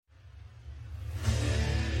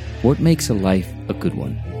What makes a life a good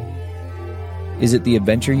one? Is it the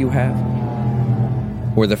adventure you have?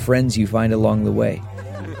 Or the friends you find along the way?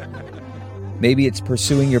 Maybe it's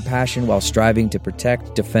pursuing your passion while striving to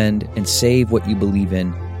protect, defend, and save what you believe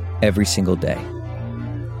in every single day.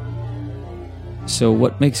 So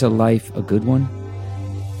what makes a life a good one?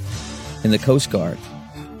 In the Coast Guard,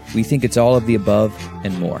 we think it's all of the above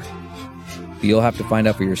and more. But you'll have to find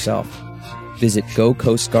out for yourself. Visit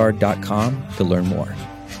gocoastguard.com to learn more.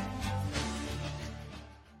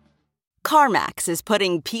 CarMax is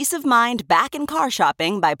putting peace of mind back in car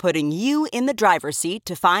shopping by putting you in the driver's seat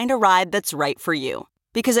to find a ride that's right for you.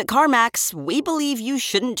 Because at CarMax, we believe you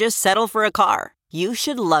shouldn't just settle for a car. You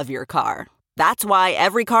should love your car. That's why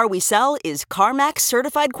every car we sell is CarMax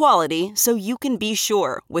certified quality, so you can be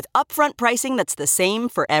sure with upfront pricing that's the same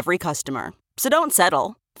for every customer. So don't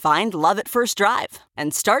settle. Find love at first drive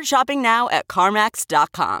and start shopping now at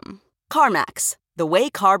CarMax.com. CarMax, the way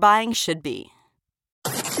car buying should be.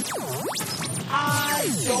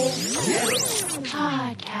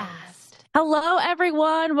 Podcast. Hello,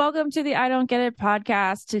 everyone. Welcome to the I Don't Get It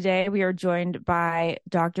podcast. Today, we are joined by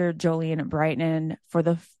Dr. Jolene Brighten for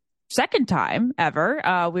the second time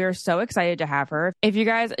ever. We are so excited to have her. If you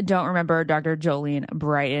guys don't remember, Dr. Jolene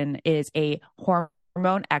Brighten is a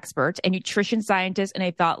hormone expert, a nutrition scientist, and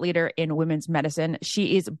a thought leader in women's medicine.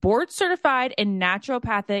 She is board certified in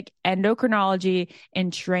naturopathic endocrinology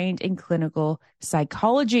and trained in clinical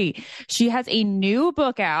psychology. She has a new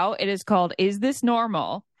book out. It is called Is This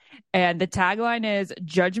Normal? And the tagline is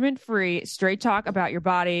judgment-free, straight talk about your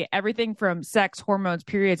body, everything from sex, hormones,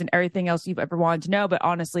 periods, and everything else you've ever wanted to know, but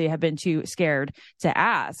honestly have been too scared to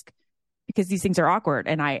ask because these things are awkward.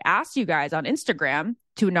 And I asked you guys on Instagram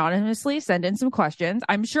to anonymously send in some questions.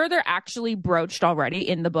 I'm sure they're actually broached already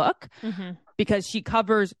in the book because she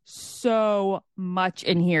covers so much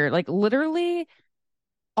in here. Like literally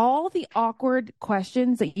all the awkward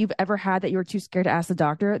questions that you've ever had that you were too scared to ask the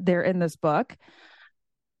doctor, they're in this book.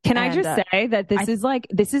 Can I just say that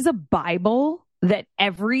this is a Bible that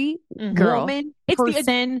every woman,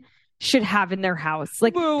 person should have in their house.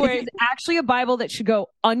 Like, this is actually a Bible that should go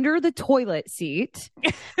under the toilet seat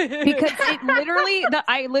because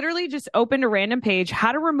I literally just opened a random page,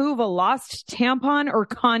 how to remove a lost tampon or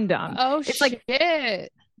condom. Oh, it's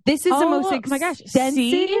shit. This is the most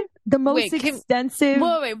extensive.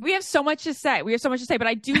 We have so much to say. But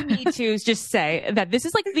I do need to just say that this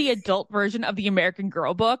is like the adult version of the American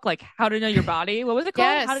Girl book, like How to Know Your Body. What was it called?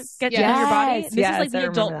 Yes. How to Get to Know Your Body. This is like the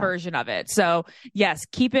adult version of it. So yes,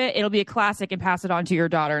 keep it. It'll be a classic and pass it on to your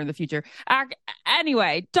daughter in the future.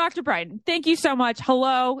 Anyway, Dr. Brighten, thank you so much.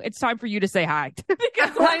 Hello. It's time for you to say hi because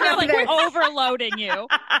I'm like overloading you.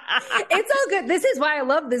 It's all good. This is why I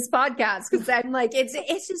love this podcast because I'm like, it's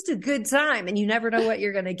just a good time and you never know what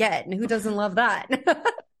you're going to get. And who doesn't love that?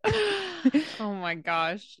 Oh my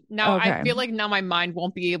gosh. Now I feel like now my mind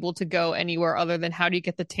won't be able to go anywhere other than how do you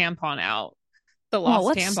get the tampon out? The lost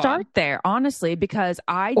tampon. Let's start there, honestly, because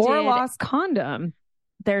lost condom.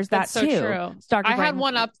 There's That's that so too. True. Dr. I had Brighten,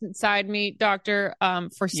 one up inside me, doctor,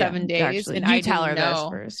 for 7 days. Actually, and you I tell her didn't this know.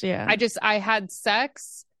 first. Yeah. I had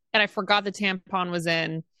sex and I forgot the tampon was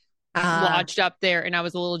in. Lodged up there and I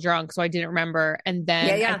was a little drunk, so I didn't remember. And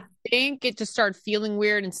then I think it just started feeling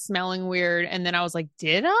weird and smelling weird. And then I was like,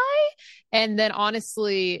 did I? And then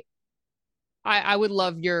honestly, I would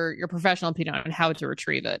love your professional opinion on how to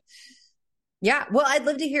retrieve it. Yeah. Well, I'd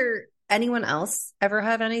love to hear anyone else ever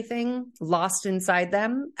have anything lost inside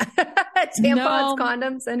them? Tampons,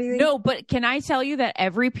 condoms, anything? No, but can I tell you that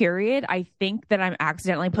every period, I think that I'm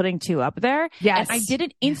accidentally putting two up there. Yes. And I did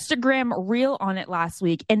an Instagram reel on it last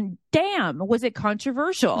week, and damn, was it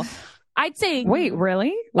controversial. I'd say. Wait,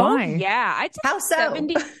 really? Why? Oh, yeah. I'd say how so?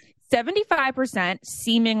 75%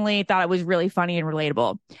 seemingly thought it was really funny and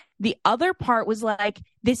relatable. The other part was like,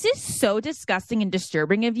 this is so disgusting and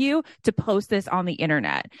disturbing of you to post this on the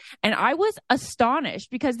internet. And I was astonished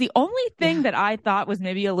because the only thing that I thought was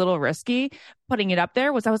maybe a little risky putting it up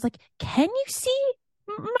there was I was like, can you see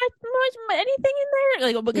my anything in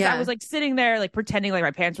there? Like, because I was like sitting there, like pretending like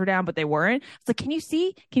my pants were down, but they weren't. It's like, can you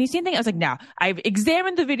see anything? I was like, no, I've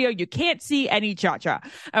examined the video. You can't see any cha-cha.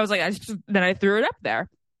 I was like, then I threw it up there.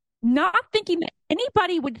 Not thinking that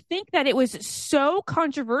anybody would think that it was so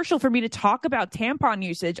controversial for me to talk about tampon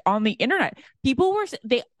usage on the internet.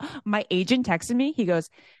 My agent texted me. He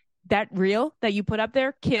goes, that reel that you put up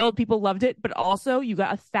there killed. People loved it, but also you got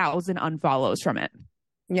 1,000 unfollows from it.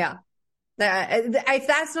 Yeah. If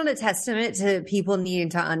that's not a testament to people needing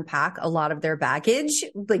to unpack a lot of their baggage,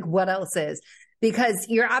 like what else is? Because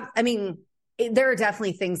there are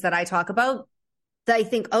definitely things that I talk about that I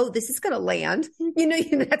think, oh, this is going to land.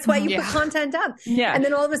 That's why you put content up. Yeah. And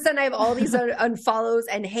then all of a sudden I have all these unfollows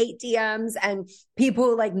and hate DMs and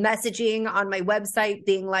people like messaging on my website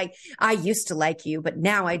being like, I used to like you, but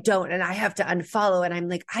now I don't. And I have to unfollow. And I'm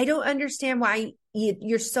like, I don't understand why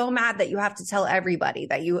you're so mad that you have to tell everybody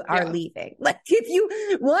that you are leaving. Like, if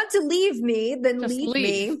you want to leave me, then just leave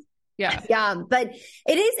me. Yeah. Yeah. But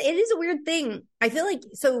it is a weird thing. I feel like,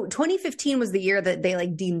 so 2015 was the year that they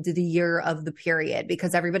like deemed the year of the period,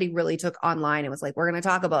 because everybody really took online and was like, we're going to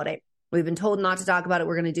talk about it. We've been told not to talk about it.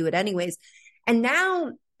 We're going to do it anyways. And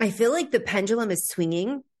now I feel like the pendulum is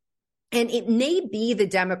swinging, and it may be the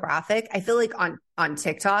demographic. I feel like on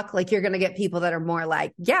TikTok, like you're going to get people that are more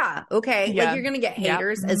like, yeah, okay. Yeah. Like you're going to get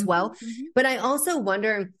haters as well. Mm-hmm. But I also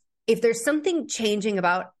wonder if there's something changing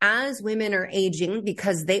about as women are aging,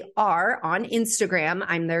 because they are on Instagram.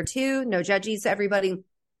 I'm there too. No judges to everybody.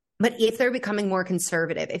 But if they're becoming more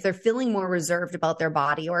conservative, if they're feeling more reserved about their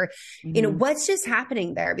body, or, what's just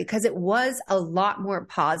happening there? Because it was a lot more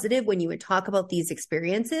positive when you would talk about these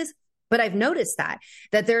experiences. But I've noticed that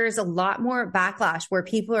there is a lot more backlash where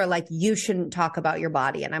people are like, you shouldn't talk about your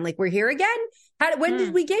body. And I'm like, we're here again. When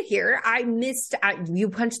did we get here? I missed, you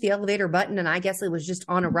punched the elevator button, and I guess it was just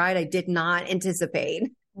on a ride I did not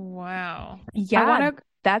anticipate. Wow. Yeah.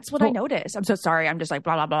 That's what I noticed. I'm so sorry. I'm just like,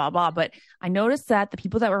 blah, blah, blah, blah. But I noticed that the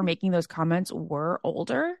people that were making those comments were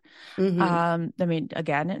older. Mm-hmm. I mean,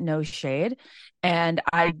 again, no shade. And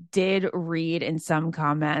I did read in some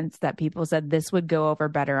comments that people said this would go over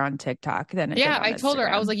better on TikTok than it did on I told her,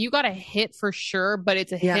 Instagram. I was like, you got a hit for sure, but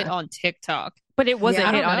it's a hit on TikTok. But it was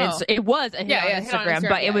a hit on Instagram. It was a hit on Instagram,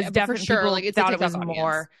 but it was definitely sure, people like, it's thought a it was TikTok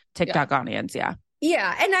more TikTok audience. Yeah.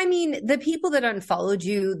 Yeah. And I mean, the people that unfollowed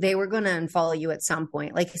you, they were going to unfollow you at some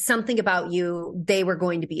point. Like, something about you, they were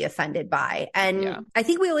going to be offended by. And I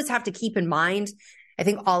think we always have to keep in mind, I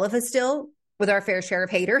think all of us still, with our fair share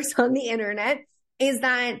of haters on the internet, is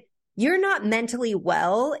that you're not mentally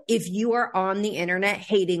well if you are on the internet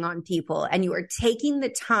hating on people, and you are taking the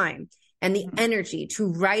time and the energy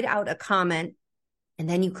to write out a comment, and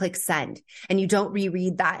then you click send, and you don't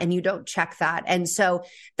reread that, and you don't check that. And so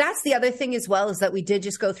that's the other thing as well, is that we did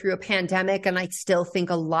just go through a pandemic, and I still think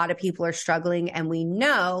a lot of people are struggling. And we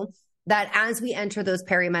know that as we enter those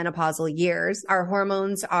perimenopausal years, our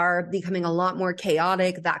hormones are becoming a lot more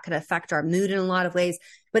chaotic. That could affect our mood in a lot of ways.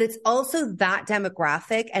 But it's also that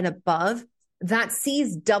demographic and above that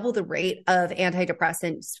sees double the rate of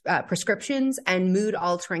antidepressant prescriptions and mood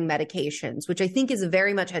altering medications, which I think is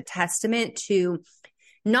very much a testament to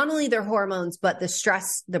not only their hormones, but the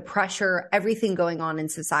stress, the pressure, everything going on in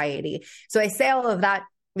society. So I say all of that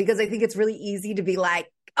because I think it's really easy to be like,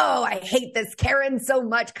 oh, I hate this Karen so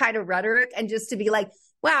much kind of rhetoric, and just to be like,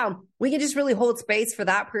 wow, we can just really hold space for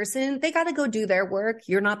that person. They got to go do their work.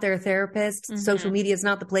 You're not their therapist. Mm-hmm. Social media is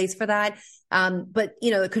not the place for that. But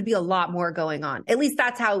it could be a lot more going on. At least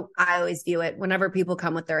that's how I always view it. Whenever people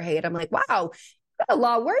come with their hate, I'm like, wow, a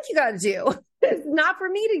lot of work you got to do. It's not for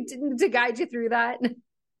me to guide you through that.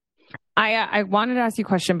 I wanted to ask you a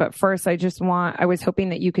question, but first I was hoping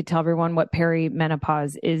that you could tell everyone what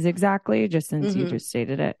perimenopause is exactly, just since you just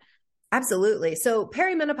stated it. Absolutely. So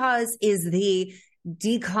perimenopause is the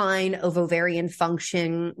decline of ovarian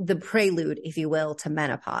function, the prelude, if you will, to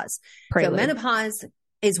menopause. So menopause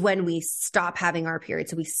is when we stop having our period.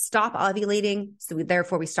 So we stop ovulating. So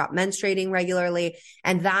therefore we stop menstruating regularly.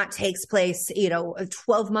 And that takes place, a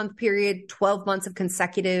 12-month period, 12 months of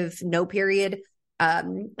consecutive no period.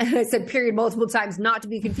 I said period multiple times, not to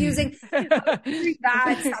be confusing.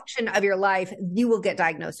 That section of your life, you will get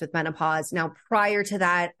diagnosed with menopause. Now, prior to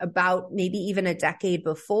that, about maybe even a decade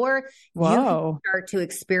before, you can start to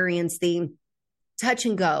experience the touch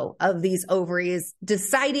and go of these ovaries,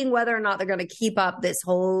 deciding whether or not they're going to keep up this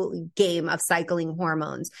whole game of cycling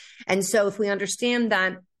hormones. And so if we understand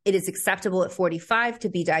that it is acceptable at 45 to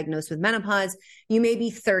be diagnosed with menopause, you may be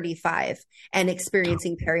 35 and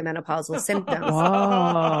experiencing perimenopausal symptoms.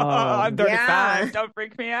 I'm 35. Yeah. Don't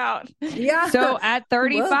freak me out. Yeah. So at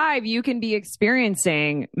 35, you can be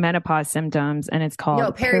experiencing menopause symptoms, and it's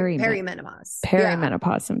called perimenopause.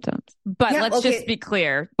 Perimenopause symptoms. But let's just be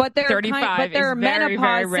clear. But they're 35 but they're is very, menopause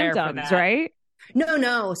very rare symptoms, right?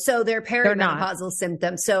 No. So they're perimenopausal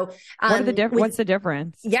symptoms. So what's the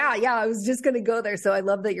difference? Yeah. I was just going to go there. So I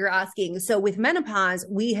love that you're asking. So with menopause,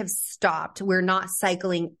 we have stopped. We're not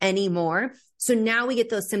cycling anymore. So now we get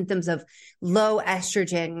those symptoms of low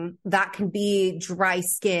estrogen. That can be dry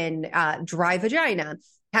skin, dry vagina,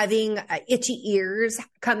 having itchy ears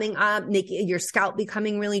coming up, making your scalp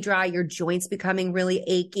becoming really dry, your joints becoming really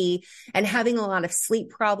achy, and having a lot of sleep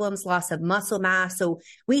problems, loss of muscle mass. So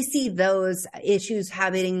we see those issues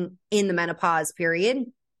happening in the menopause period.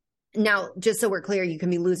 Now, just so we're clear, you can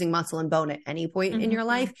be losing muscle and bone at any point in your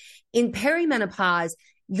life. In perimenopause,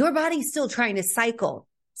 your body's still trying to cycle.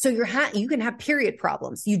 So you can have period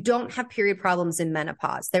problems. You don't have period problems in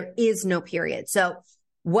menopause. There is no period. So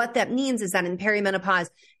what that means is that in perimenopause,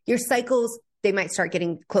 your cycles, they might start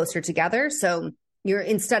getting closer together. So you're,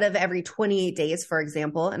 instead of every 28 days, for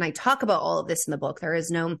example, and I talk about all of this in the book, there is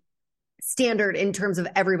no standard in terms of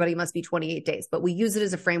everybody must be 28 days, but we use it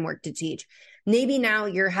as a framework to teach. Maybe now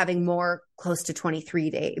you're having more close to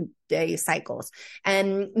 23-day cycles.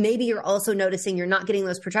 And maybe you're also noticing you're not getting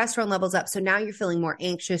those progesterone levels up. So now you're feeling more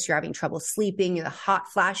anxious. You're having trouble sleeping. The hot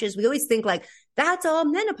flashes. We always think like that's all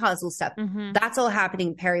menopausal stuff. That's all happening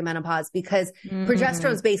in perimenopause because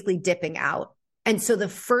progesterone is basically dipping out. And so the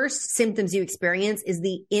first symptoms you experience is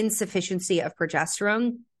the insufficiency of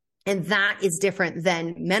progesterone. And that is different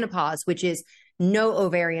than menopause, which is no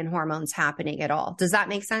ovarian hormones happening at all. Does that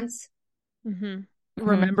make sense?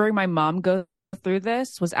 Remembering my mom go through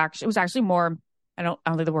this was actually more, I don't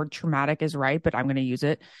think the word traumatic is right, but I'm going to use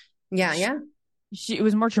it. Yeah. It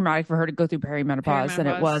was more traumatic for her to go through perimenopause than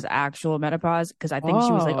it was actual menopause. Cause I think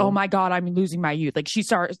she was like, oh my God, I'm losing my youth. Like she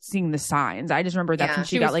started seeing the signs. I just remember that's when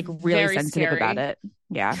she got like really sensitive about it.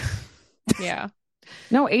 Yeah. Yeah.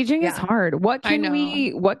 No, aging is hard. What can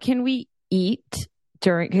we eat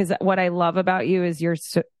during, because what I love about you is your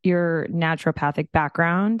naturopathic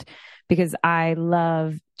background, because I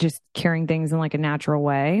love just curing things in like a natural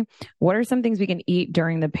way. What are some things we can eat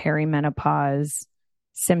during the perimenopause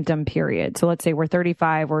symptom period? So let's say we're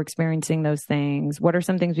 35, we're experiencing those things. What are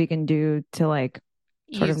some things we can do to like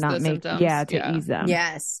sort of not make, ease them?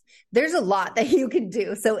 Yes. There's a lot that you can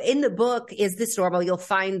do. So in the book, Is This Normal? You'll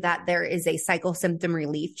find that there is a cycle symptom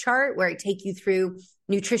relief chart where I take you through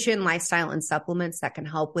nutrition, lifestyle, and supplements that can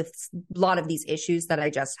help with a lot of these issues that I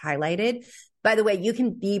just highlighted. By the way, you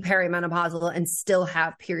can be perimenopausal and still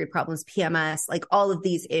have period problems, PMS, like all of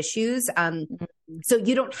these issues. So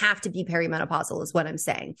you don't have to be perimenopausal is what I'm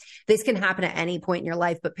saying. This can happen at any point in your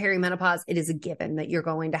life, but perimenopause, it is a given that you're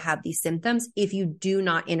going to have these symptoms if you do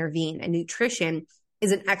not intervene. And nutrition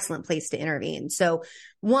is an excellent place to intervene. So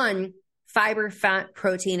one, fiber, fat,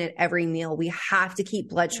 protein at every meal. We have to keep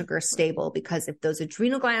blood sugar stable because if those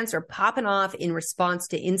adrenal glands are popping off in response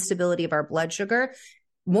to instability of our blood sugar,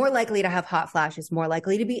 more likely to have hot flashes, more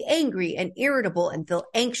likely to be angry and irritable and feel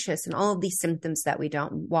anxious and all of these symptoms that we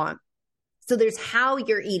don't want. So there's how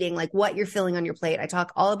you're eating, like what you're filling on your plate. I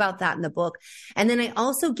talk all about that in the book. And then I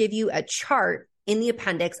also give you a chart in the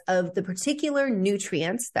appendix of the particular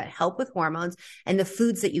nutrients that help with hormones and the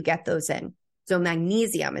foods that you get those in. So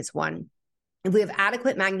magnesium is one. If we have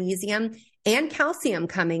adequate magnesium and calcium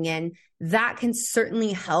coming in, that can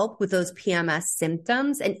certainly help with those PMS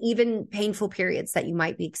symptoms and even painful periods that you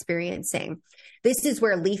might be experiencing. This is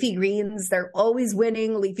where leafy greens, they're always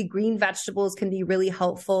winning. Leafy green vegetables can be really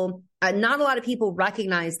helpful. Not a lot of people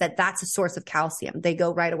recognize that that's a source of calcium. They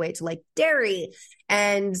go right away to like dairy,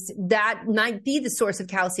 and that might be the source of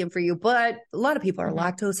calcium for you. But a lot of people are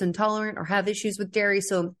lactose intolerant or have issues with dairy,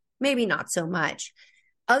 so maybe not so much.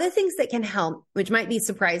 Other things that can help, which might be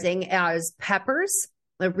surprising, as peppers,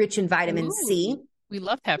 rich in vitamin C. We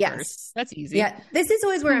love peppers. Yes. That's easy. Yeah. This is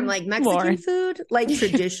always where I'm like, Mexican food, like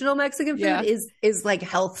traditional Mexican food is like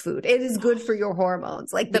health food. It is good for your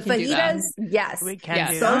hormones. Like the fajitas. Yes. We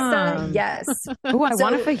can do salsa. Yes. Oh, I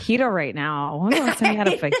want a fajita right now. When was the last time you had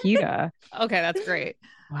a fajita? Okay. That's great.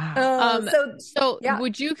 Wow. So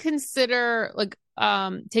would you consider like,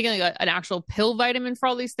 taking like an actual pill vitamin for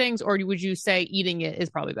all these things, or would you say eating it is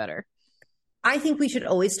probably better? I think we should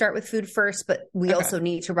always start with food first, but we also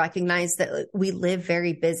need to recognize that we live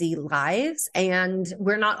very busy lives and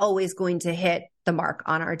we're not always going to hit the mark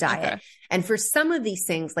on our diet. Okay. And for some of these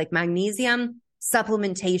things like magnesium,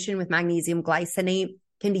 supplementation with magnesium glycinate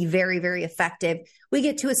can be very, very effective. We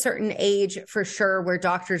get to a certain age for sure where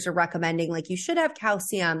doctors are recommending like you should have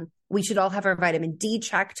calcium. We should all have our vitamin D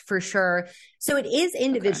checked for sure. So it is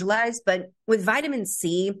individualized, but with vitamin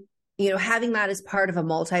C, having that as part of a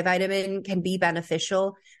multivitamin can be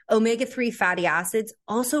beneficial. Omega-3 fatty acids,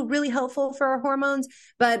 also really helpful for our hormones,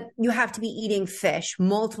 but you have to be eating fish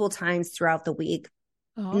multiple times throughout the week.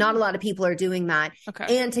 Oh. Not a lot of people are doing that.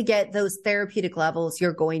 Okay. And to get those therapeutic levels,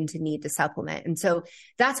 you're going to need to supplement. And so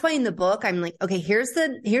that's why in the book, I'm like, okay, here's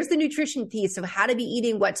the nutrition piece of how to be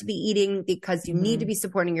eating, what to be eating, because you need to be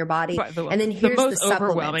supporting your body. And then here's the most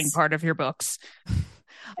overwhelming part of your books.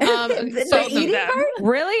 The eating part?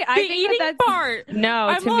 Really? I think eating that's part.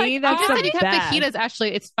 No, to me, that's the best. Fajitas,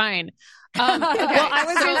 actually, it's fine. Well, I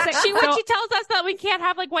was going to say, she tells us that we can't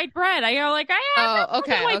have like white bread. I go like,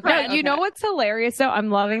 white bread. No, you know what's hilarious though? I'm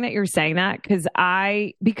loving that you're saying that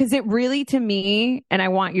because it really, to me, and I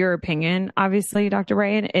want your opinion, obviously, Dr.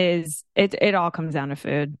 Brighten, is it all comes down to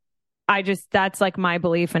food. That's like my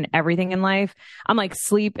belief in everything in life. I'm like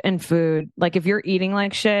sleep and food. Like if you're eating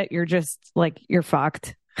like shit, you're just like, you're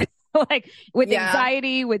fucked. Like with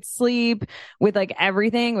anxiety, with sleep, with like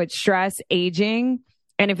everything, with stress, aging.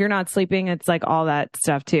 And if you're not sleeping, it's like all that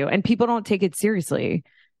stuff too. And people don't take it seriously.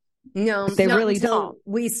 No, they really don't.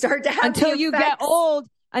 We start to have until you get old,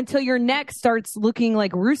 until your neck starts looking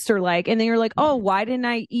like rooster-like. And then you're like, oh, why didn't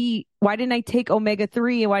I eat? Why didn't I take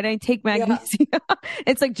omega-3? And why didn't I take magnesium?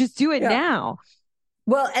 It's like, just do it now.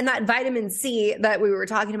 Well, and that vitamin C that we were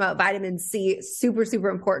talking about, vitamin C, super, super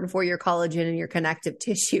important for your collagen and your connective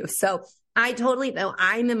tissue. So I totally know.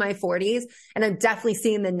 I'm in my 40s and I'm definitely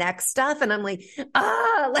seeing the neck stuff. And I'm like,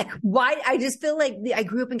 why? I just feel like I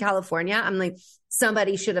grew up in California. I'm like,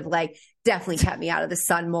 somebody should have like definitely kept me out of the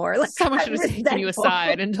sun more. Like someone should have taken you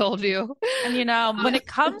aside and told you. And when it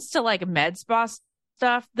comes to like med spa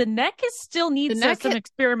stuff, the neck still needs some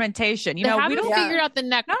experimentation. We don't figure out the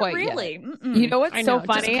neck not quite really. Yet. You know what's so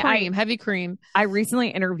funny? Heavy cream. I recently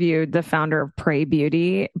interviewed the founder of Pray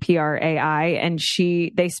Beauty, Prai, and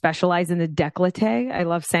they specialize in the décolleté. I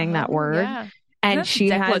love saying that word. Yeah. And she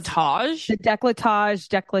has the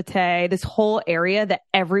décolleté, this whole area that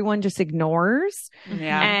everyone just ignores.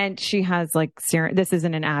 Yeah. And she has like serum. This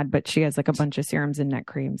isn't an ad, but she has like a bunch of serums and neck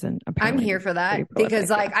creams. And I'm here for that because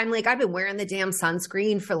I've been wearing the damn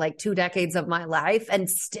sunscreen for like 2 decades of my life. And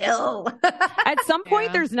still at some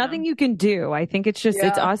point, there's nothing you can do. I think it's just,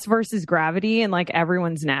 it's us versus gravity and like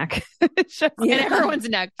everyone's neck. Everyone's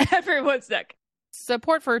neck. Everyone's neck.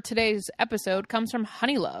 Support for today's episode comes from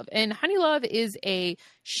Honeylove, and Honeylove is a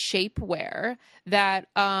shapewear that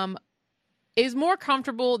is more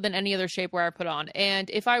comfortable than any other shapewear I put on. And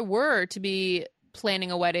if I were to be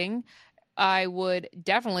planning a wedding, I would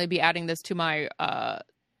definitely be adding this to my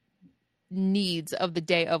needs of the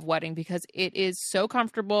day of wedding because it is so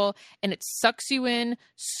comfortable and it sucks you in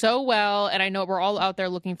so well. And I know we're all out there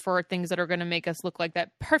looking for things that are going to make us look like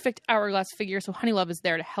that perfect hourglass figure. So Honeylove is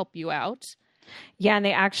there to help you out. Yeah, and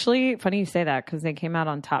they actually, funny you say that, because they came out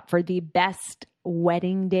on top for the best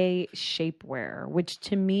wedding day shapewear, which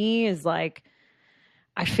to me is like,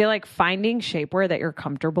 I feel like finding shapewear that you're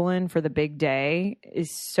comfortable in for the big day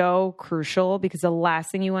is so crucial because the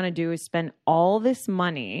last thing you want to do is spend all this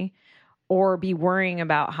money or be worrying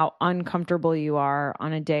about how uncomfortable you are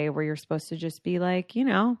on a day where you're supposed to just be like,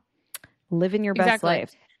 living your best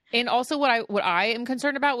life. And also what I am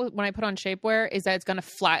concerned about when I put on shapewear is that it's going to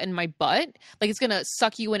flatten my butt. Like it's going to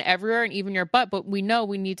suck you in everywhere and even your butt. But we know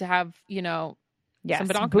we need to have,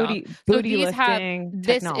 some booty lifting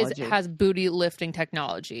technology. This has booty lifting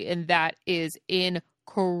technology. And that is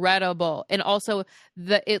incredible. And also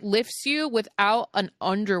it lifts you without an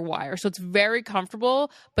underwire. So it's very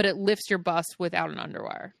comfortable, but it lifts your bust without an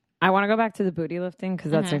underwire. I want to go back to the booty lifting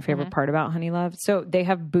because that's my favorite part about Honeylove. So they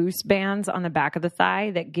have boost bands on the back of the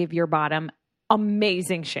thigh that give your bottom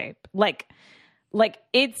amazing shape. Like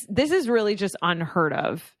this is really just unheard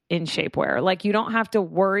of in shapewear. Like you don't have to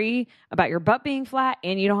worry about your butt being flat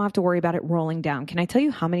and you don't have to worry about it rolling down. Can I tell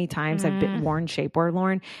you how many times I've worn shapewear,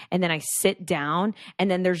 Lauren? And then I sit down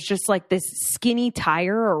and then there's just like this skinny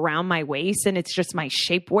tire around my waist and it's just my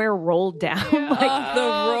shapewear rolled down. Like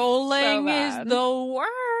the rolling is the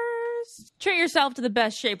worst. Treat yourself to the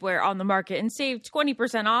best shapewear on the market and save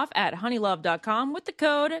 20% off at honeylove.com with the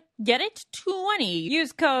code GETIT20.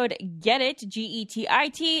 Use code GETIT,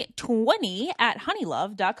 GETIT 20 at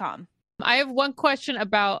honeylove.com. I have one question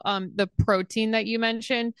about the protein that you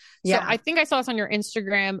mentioned. So I think I saw this on your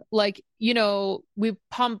Instagram. Like, we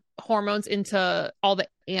pump hormones into all the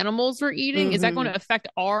animals we're eating. Mm-hmm. Is that going to affect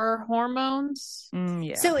our hormones?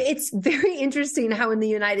 So it's very interesting how in the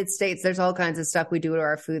United States, there's all kinds of stuff we do to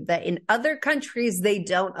our food that in other countries, they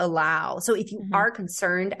don't allow. So if you are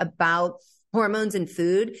concerned about hormones in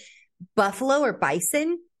food, buffalo or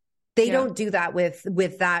bison, they don't do that with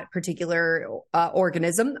that particular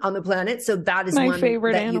organism on the planet. So that is my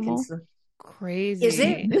favorite animal. Crazy. Is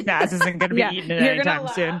it? That isn't going to be eaten anytime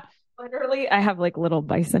soon. Literally, I have like little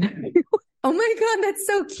bison. Oh my God, that's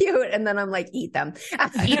so cute. And then I'm like, eat them.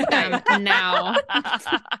 Eat them now.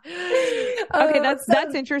 Okay,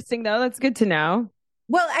 that's interesting though. That's good to know.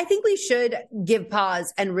 Well, I think we should give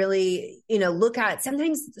pause and really, look at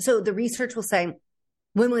sometimes. So the research will say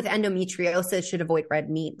women with endometriosis should avoid red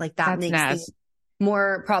meat. Like that makes things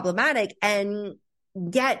more problematic. And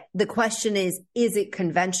yet the question is it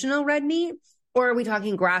conventional red meat? Or are we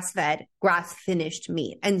talking grass-fed, grass-finished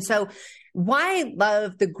meat? And so why I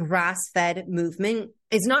love the grass-fed movement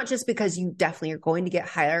is not just because you definitely are going to get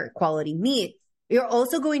higher quality meat. You're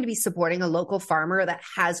also going to be supporting a local farmer that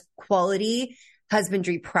has quality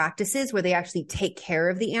husbandry practices where they actually take care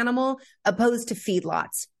of the animal, opposed to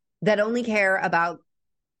feedlots that only care about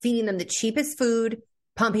feeding them the cheapest food,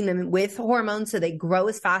 pumping them with hormones so they grow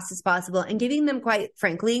as fast as possible, and giving them, quite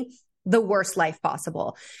frankly, the worst life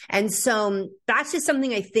possible. And so that's just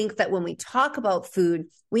something I think that when we talk about food,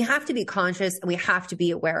 we have to be conscious and we have to be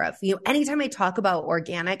aware of. Anytime I talk about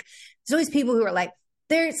organic, there's always people who are like,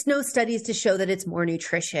 there's no studies to show that it's more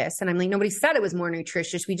nutritious. And I'm like, nobody said it was more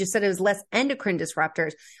nutritious. We just said it was less endocrine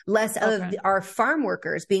disruptors, less of our farm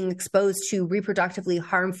workers being exposed to reproductively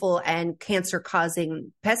harmful and cancer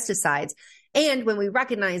causing pesticides. And when we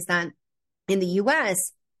recognize that in the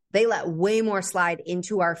US, they let way more slide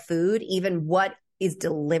into our food, even what is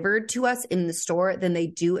delivered to us in the store, than they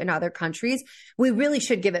do in other countries. We really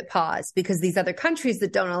should give it pause, because these other countries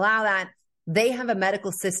that don't allow that, they have a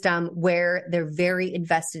medical system where they're very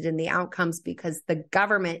invested in the outcomes because the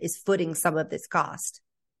government is footing some of this cost.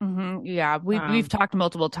 Mm-hmm. Yeah. We've talked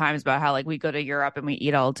multiple times about how, like, we go to Europe and we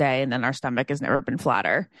eat all day and then our stomach has never been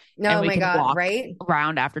flatter. No, and we my God, walk right?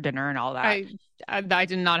 around after dinner and all that. I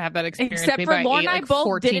did not have that experience. Except for Lauren and I both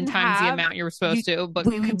 14 didn't times have the amount you were supposed to, but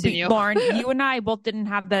continue. Lauren, you and I both didn't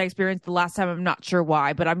have that experience the last time. I'm not sure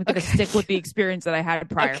why, but I'm going to stick with the experience that I had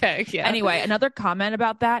prior. Okay, yeah. Anyway, another comment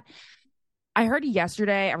about that. I heard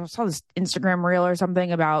yesterday, I saw this Instagram reel or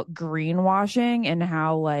something about greenwashing and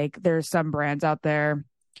how, like, there's some brands out there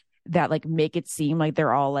that, like, make it seem like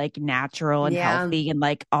they're all, like, natural and healthy and,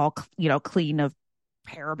 like, all, clean of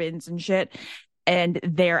parabens and shit. And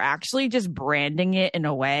they're actually just branding it in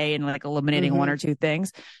a way and, like, eliminating one or two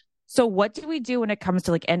things. So what do we do when it comes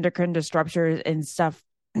to, like, endocrine disruptors and stuff?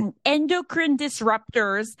 Endocrine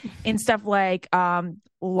disruptors and stuff like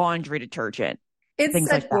laundry detergent. It's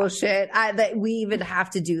such like bullshit that we even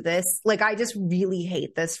have to do this. Like, I just really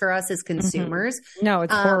hate this for us as consumers. No,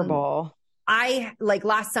 it's horrible.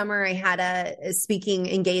 Last summer, I had a speaking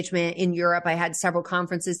engagement in Europe. I had several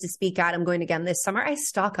conferences to speak at. I'm going again this summer. I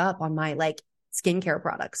stock up on my, like, skincare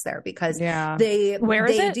products there because they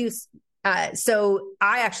do. So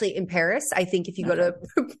I actually, in Paris, I think if you go to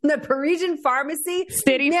the Parisian pharmacy,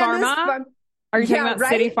 City Pharma. Are you talking about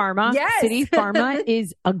City Pharma? Yes. City Pharma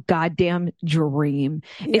is a goddamn dream.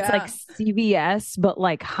 It's like CVS, but,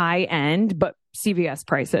 like, high end, but CVS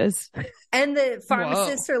prices. And the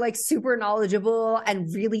pharmacists are, like, super knowledgeable and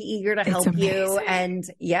really eager to help you. And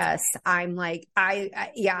yes, I'm like,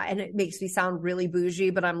 and it makes me sound really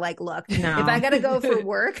bougie, but I'm like, look, if I got to go for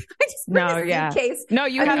work, I just bring a suitcase. No,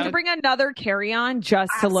 you have to bring another carry-on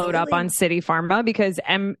just to load up on City Pharma, because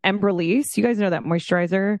Embryolisse, you guys know that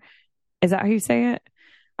moisturizer? Is that how you say it?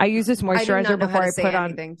 I use this moisturizer before I put on.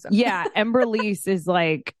 Anything, so. Yeah, Embryolisse is,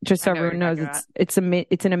 like, just so everyone knows, it's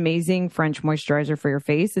an amazing French moisturizer for your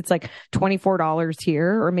face. It's like $24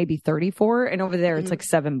 here, or maybe $34, and over there it's like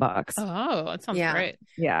 $7. Oh, that sounds great.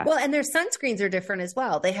 Yeah. Well, and their sunscreens are different as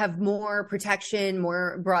well. They have more protection,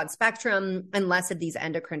 more broad spectrum, and less of these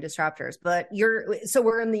endocrine disruptors. But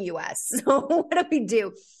we're in the US. So what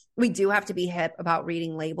do? We do have to be hip about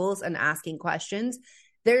reading labels and asking questions.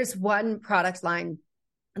 There's one product line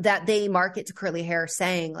that they market to curly hair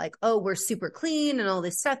saying, like, oh, we're super clean and all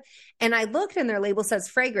this stuff. And I looked and their label says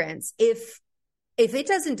fragrance. If it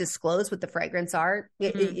doesn't disclose what the fragrance are,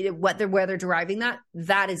 where they're deriving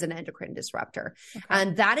that is an endocrine disruptor. Okay.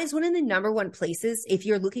 And that is one of the number one places, if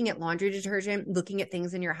you're looking at laundry detergent, looking at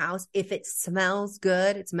things in your house, if it smells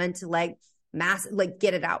good, it's meant to, like,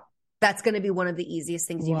 get it out. That's going to be one of the easiest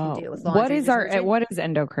things you can do with laundry detergent. What is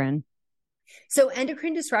endocrine? So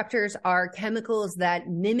endocrine disruptors are chemicals that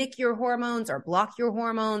mimic your hormones or block your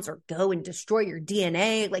hormones or go and destroy your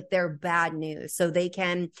DNA. Like, they're bad news. So they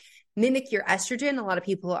can mimic your estrogen. A lot of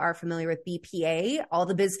people are familiar with BPA. All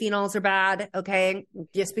the bisphenols are bad. Okay.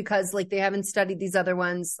 Just because, like, they haven't studied these other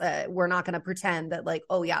ones, we're not going to pretend that, like,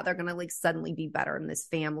 oh yeah, they're going to, like, suddenly be better in this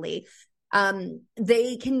family.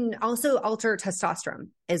 They can also alter testosterone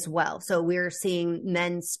as well. So we're seeing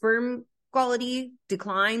men's sperm quality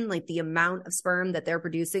decline, like the amount of sperm that they're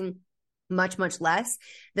producing much, much less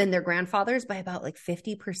than their grandfathers by about, like,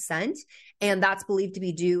 50%. And that's believed to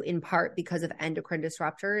be due in part because of endocrine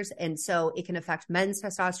disruptors. And so it can affect men's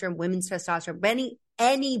testosterone, women's testosterone.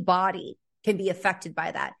 Any body can be affected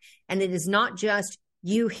by that. And it is not just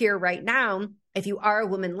you here right now. If you are a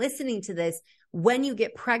woman listening to this, when you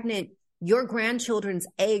get pregnant, your grandchildren's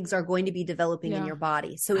eggs are going to be developing in your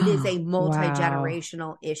body. So it is a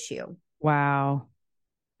multi-generational issue. Wow.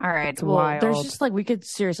 All right. It's well, wild. There's just like, we could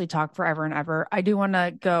seriously talk forever and ever. I do want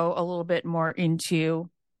to go a little bit more into,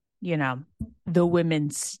 you know, the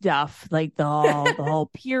women's stuff, like the whole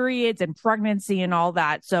periods and pregnancy and all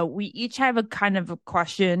that. So we each have a kind of a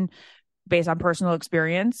question based on personal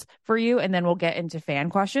experience for you. And then we'll get into fan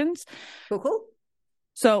questions. Cool.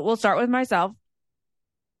 So we'll start with myself.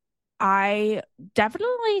 I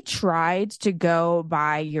definitely tried to go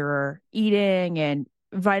by your eating and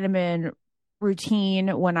vitamin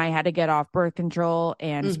routine when I had to get off birth control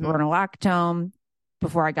and spironolactone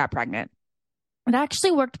before I got pregnant. It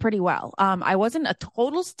actually worked pretty well. I wasn't a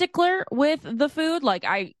total stickler with the food. Like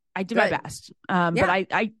I did my best. But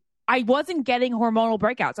I wasn't getting hormonal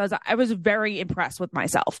breakouts. I was very impressed with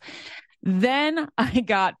myself. Then I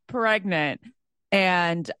got pregnant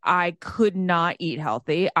and I could not eat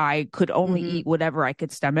healthy. I could only eat whatever I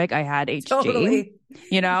could stomach. I had HG,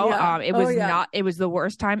 you know, it was the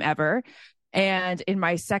worst time ever. And in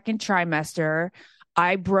my second trimester,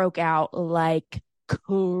 I broke out like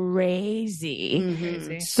crazy.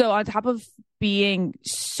 So on top of being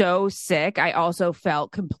so sick, I also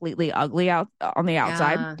felt completely ugly out on the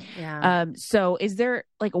outside. So is there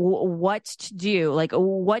like what to do? Like,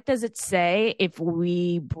 what does it say if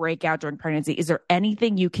we break out during pregnancy? Is there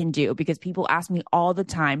anything you can do? Because people ask me all the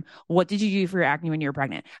time, what did you do for your acne when you were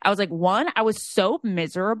pregnant? I was like, one, I was so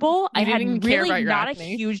miserable. I had really not a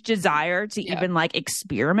huge desire to even like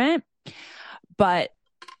experiment, but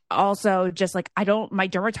also just like my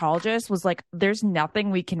dermatologist was like, there's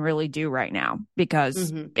nothing we can really do right now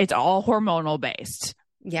because it's all hormonal based.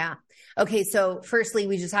 Yeah. Okay. So firstly,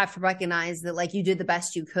 we just have to recognize that like you did the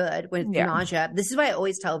best you could with nausea. This is why I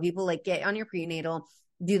always tell people, like, get on your prenatal,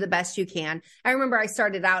 do the best you can. I remember I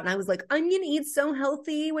started out and I was like, I'm going to eat so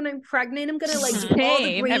healthy when I'm pregnant. I'm going to like do all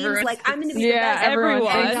the greens. Like I'm going to be the best. Everyone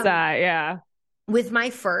does that. Yeah. With my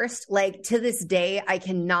first, like to this day, I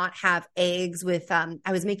cannot have eggs with, I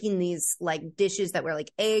was making these like dishes that were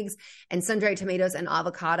like eggs and sun-dried tomatoes and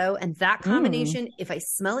avocado. And that combination, if I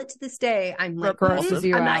smell it to this day, I'm like, I'm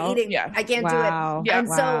not eating. I can't do it. And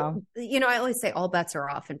so, you know, I always say all bets are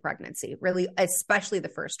off in pregnancy, really, especially the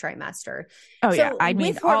first trimester. Oh, so yeah. I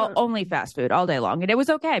mean, only fast food all day long. And it was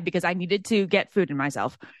okay because I needed to get food in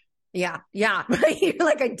myself. Yeah. You're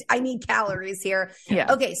like, I need calories here.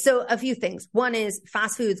 Yeah. Okay. So a few things. One is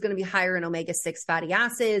fast food is going to be higher in omega-6 fatty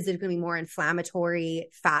acids. There's going to be more inflammatory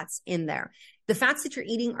fats in there. The fats that you're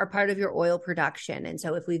eating are part of your oil production. And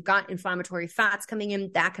so if we've got inflammatory fats coming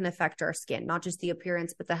in, that can affect our skin, not just the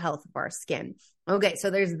appearance, but the health of our skin. Okay. So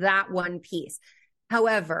there's that one piece.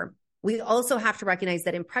 However, we also have to recognize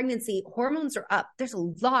that in pregnancy, hormones are up. There's a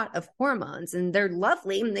lot of hormones and they're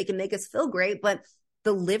lovely and they can make us feel great, but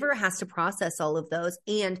the liver has to process all of those.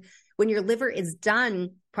 And when your liver is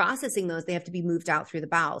done processing those, they have to be moved out through the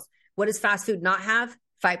bowels. What does fast food not have?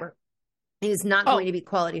 Fiber. It is not going to be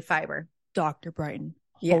quality fiber. Dr. Brighten.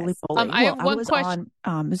 Yes. Holy moly. I was on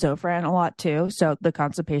Zofran a lot too. So the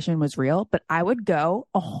constipation was real, but I would go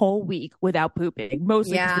a whole week without pooping,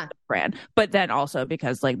 mostly because of Zofran, but then also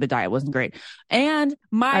because like the diet wasn't great. And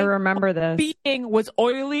I remember this being was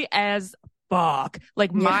oily as fuck.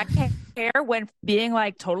 Like my hair went being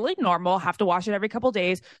like totally normal, have to wash it every couple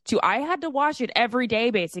days, to I had to wash it every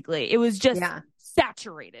day basically. It was just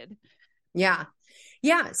saturated. Yeah.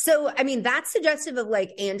 So, I mean, that's suggestive of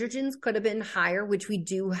like androgens could have been higher, which we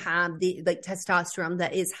do have the like testosterone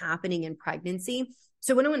that is happening in pregnancy.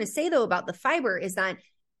 So what I want to say though about the fiber is that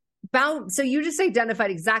so you just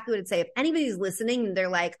identified exactly what it'd say. If anybody's listening and they're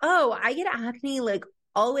like, oh, I get acne like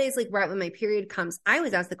always like right when my period comes, I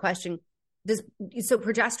always ask the question, so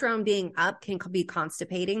progesterone being up can be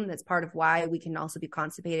constipating. That's part of why we can also be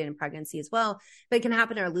constipated in pregnancy as well. But it can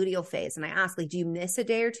happen in our luteal phase. And I ask, like, do you miss a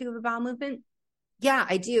day or two of a bowel movement? Yeah,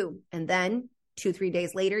 I do. And then 2-3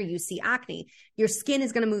 days later, you see acne. Your skin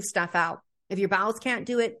is going to move stuff out. If your bowels can't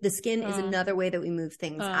do it, the skin is another way that we move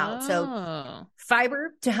things out. So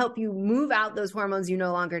fiber to help you move out those hormones you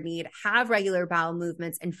no longer need, have regular bowel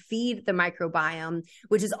movements, and feed the microbiome,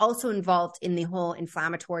 which is also involved in the whole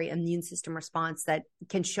inflammatory immune system response that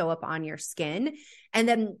can show up on your skin. And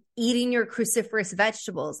then eating your cruciferous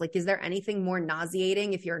vegetables. Like, is there anything more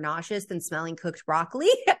nauseating if you're nauseous than smelling cooked broccoli?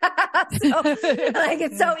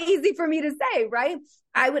 It's so easy for me to say, right?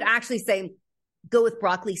 I would actually say, go with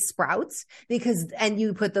broccoli sprouts and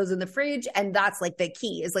you put those in the fridge. And that's like the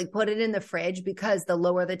key is like put it in the fridge because the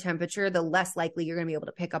lower the temperature, the less likely you're going to be able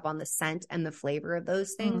to pick up on the scent and the flavor of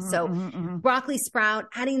those things. Broccoli sprout,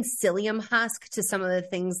 adding psyllium husk to some of the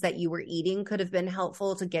things that you were eating could have been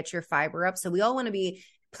helpful to get your fiber up. So we all want to be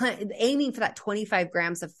aiming for that 25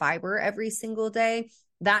 grams of fiber every single day.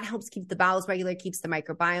 That helps keep the bowels regular, keeps the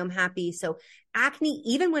microbiome happy. So acne,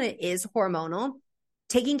 even when it is hormonal,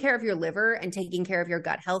 taking care of your liver and taking care of your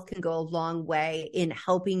gut health can go a long way in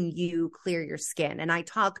helping you clear your skin. And I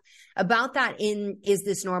talk about that in Is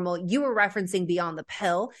This Normal? You were referencing Beyond the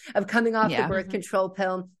Pill, of coming off the birth control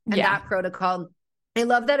pill and that protocol. I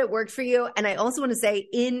love that it worked for you. And I also want to say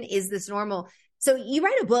in Is This Normal? So you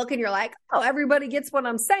write a book and you're like, oh, everybody gets what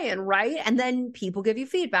I'm saying, right? And then people give you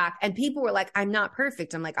feedback and people were like, I'm not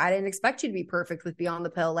perfect. I'm like, I didn't expect you to be perfect with Beyond the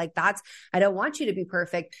Pill. Like I don't want you to be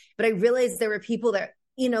perfect. But I realized there were people that,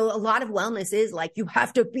 a lot of wellness is like, you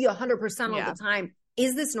have to be 100% all the time.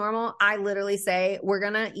 Is This Normal? I literally say, we're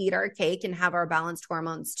going to eat our cake and have our balanced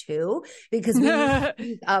hormones too, because we need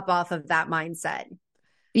to up off of that mindset.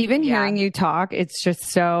 Even hearing you talk, it's just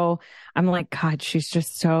so, I'm like, God, she's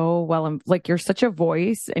just so like you're such a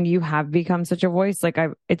voice and you have become such a voice. Like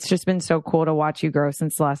it's just been so cool to watch you grow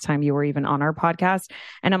since the last time you were even on our podcast.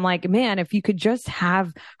 And I'm like, man, if you could just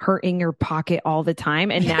have her in your pocket all the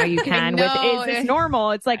time. And now you can with Is This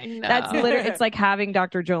Normal? It's like, that's literally, it's like having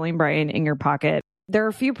Dr. Jolene Brighten in your pocket. There are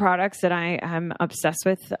a few products that I am obsessed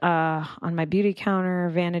with on my beauty counter,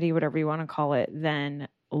 vanity, whatever you want to call it, then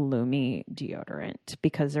Lumi deodorant,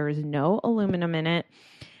 because there is no aluminum in it.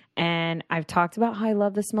 And I've talked about how I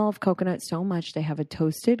love the smell of coconut so much. They have a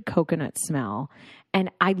toasted coconut smell. And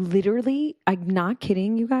I'm not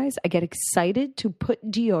kidding you guys. I get excited to put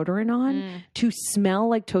deodorant on to smell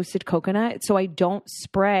like toasted coconut. So I don't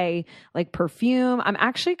spray like perfume. I'm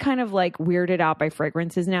actually kind of like weirded out by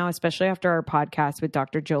fragrances now, especially after our podcast with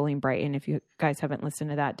Dr. Jolene Brighten. If you guys haven't listened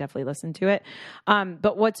to that, definitely listen to it.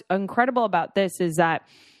 But what's incredible about this is that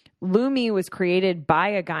Lumi was created by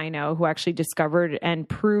a gyno who actually discovered and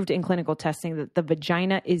proved in clinical testing that the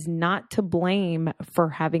vagina is not to blame for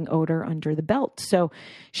having odor under the belt. So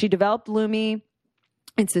she developed Lumi.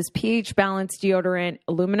 It's this pH balanced deodorant,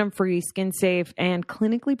 aluminum free, skin safe, and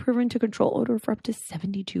clinically proven to control odor for up to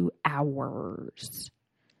 72 hours.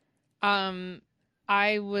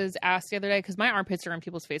 I was asked the other day, because my armpits are in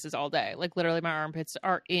people's faces all day. Like literally my armpits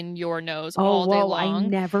are in your nose all day long. I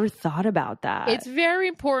never thought about that. It's very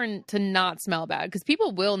important to not smell bad, because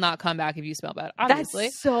people will not come back if you smell bad, obviously.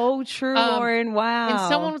 That's so true, Lauren. Wow. And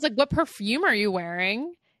someone was like, what perfume are you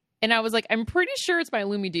wearing? And I was like, I'm pretty sure it's my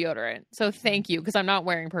Lumi deodorant. So thank you, because I'm not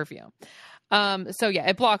wearing perfume. So yeah,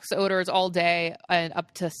 it blocks odors all day and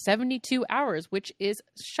up to 72 hours, which is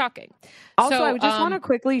shocking. Also, I just want to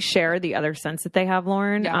quickly share the other scents that they have,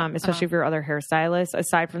 Lauren, especially if you're other hairstylists.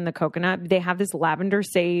 Aside from the coconut, they have this lavender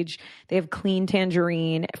sage, they have clean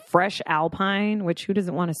tangerine, fresh alpine, which who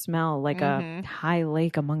doesn't want to smell like a high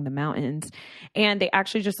lake among the mountains? And they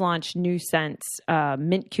actually just launched new scents,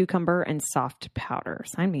 mint cucumber and soft powder.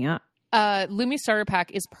 Sign me up. Lumi Starter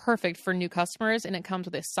Pack is perfect for new customers, and it comes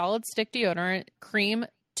with a solid stick deodorant, cream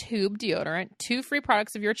tube deodorant, 2 free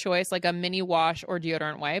products of your choice, like a mini wash or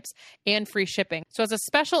deodorant wipes, and free shipping. So as a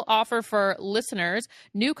special offer for listeners,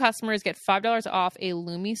 new customers get $5 off a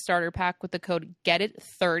Lumi Starter Pack with the code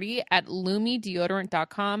GETIT30 at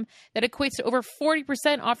LumiDeodorant.com. That equates to over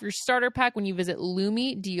 40% off your starter pack when you visit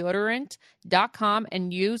LumiDeodorant.com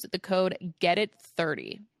and use the code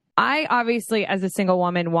GETIT30. I obviously, as a single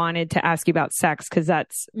woman, wanted to ask you about sex, because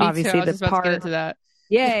that's obviously the part. To get into that.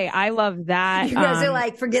 Yay, I love that. You guys are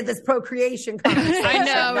like, forget this procreation conversation. I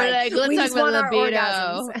know, we're like, let's talk about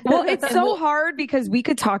libido. Well, it's so hard because we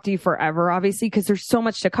could talk to you forever, obviously, because there's so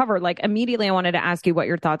much to cover. Like immediately I wanted to ask you what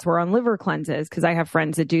your thoughts were on liver cleanses, because I have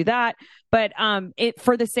friends that do that. But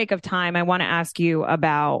for the sake of time, I want to ask you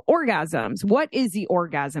about orgasms. What is the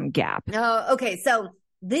orgasm gap? Oh, okay. So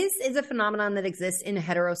this is a phenomenon that exists in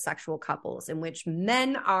heterosexual couples, in which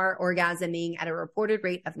men are orgasming at a reported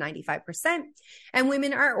rate of 95% and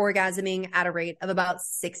women are orgasming at a rate of about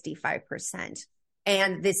 65%.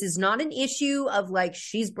 And this is not an issue of like,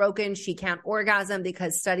 she's broken, she can't orgasm,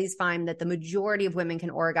 because studies find that the majority of women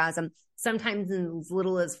can orgasm sometimes in as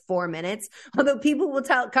little as 4 minutes. Although people will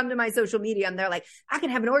come to my social media and they're like, I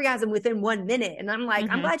can have an orgasm within 1 minute. And I'm like,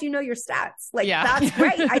 I'm glad you know your stats. Like, that's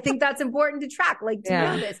great. I think that's important to track, like to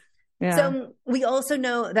know this. Yeah. So we also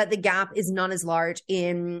know that the gap is not as large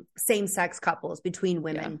in same-sex couples between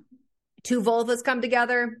women. Yeah. 2 vulvas come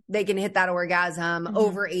together, they can hit that orgasm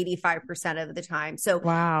over 85% of the time. So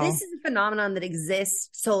this is a phenomenon that exists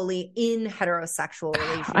solely in heterosexual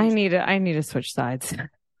relationships. I need to switch sides.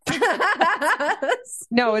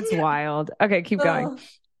 No, it's wild. Okay, keep going.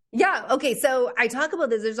 Yeah. Okay. So I talk about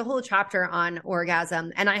this. There's a whole chapter on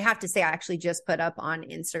orgasm. And I have to say, I actually just put up on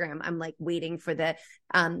Instagram, I'm like waiting for the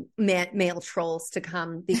male trolls to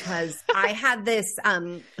come, because I had this.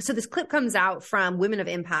 So this clip comes out from Women of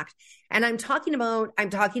Impact. And I'm talking about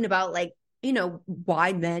like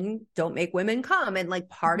why men don't make women come. And like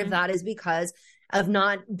part of that is because of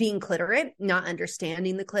not being clitorate, not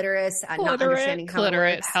understanding the clitoris, not understanding how it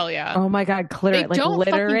works. Hell yeah. Oh my God, clitorate. They don't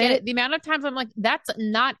fucking get it. The amount of times I'm like, that's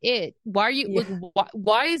not it. Why are you,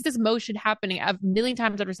 why is this motion happening? A million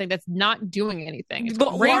times I'm saying that's not doing anything. It's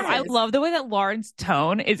great. I love the way that Lauren's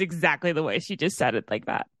tone is exactly the way she just said it like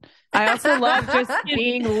that. I also love just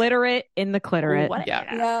being literate in the clitorate.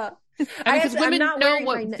 Yeah. Because women know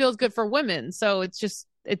what feels good for women. So it's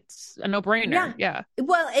a no-brainer. Yeah.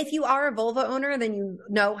 Well, if you are a vulva owner, then you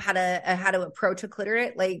know how to approach a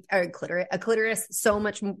clitoris so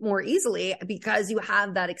much more easily because you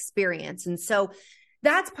have that experience. And so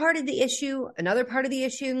that's part of the issue. Another part of the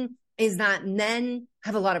issue is that men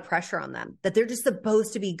have a lot of pressure on them, that they're just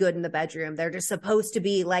supposed to be good in the bedroom. They're just supposed to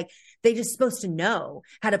be like, they're just supposed to know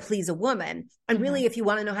how to please a woman. And really, if you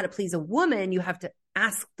want to know how to please a woman, you have to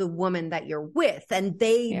ask the woman that you're with. And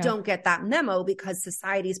they don't get that memo because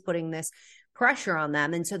society's putting this pressure on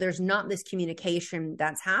them. And so there's not this communication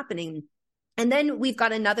that's happening. And then we've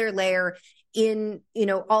got another layer in,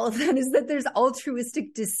 all of that is that there's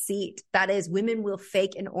altruistic deceit. That is, women will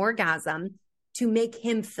fake an orgasm to make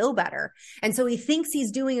him feel better. And so he thinks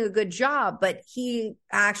he's doing a good job, but he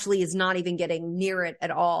actually is not even getting near it at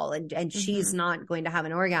all. And she's not going to have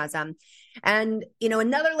an orgasm. And,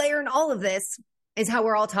 another layer in all of this is how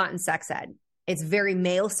we're all taught in sex ed. It's very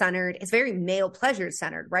male centered. It's very male pleasure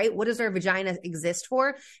centered, right? What does our vagina exist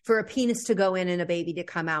for? For a penis to go in and a baby to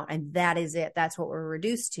come out. And that is it. That's what we're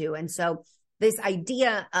reduced to. And so this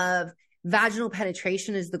idea of vaginal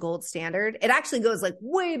penetration is the gold standard. It actually goes like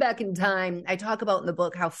way back in time. I talk about in the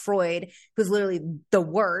book how Freud, who's literally the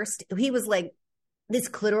worst, he was like, this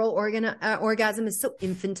clitoral orgasm is so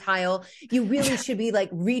infantile. You really should be like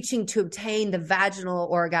reaching to obtain the vaginal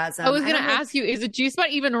orgasm. I was going to ask you, is the G-spot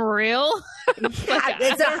even real?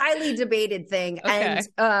 It's a highly debated thing. Okay.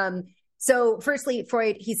 And so firstly,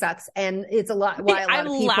 Freud, he sucks. And it's a lot why a lot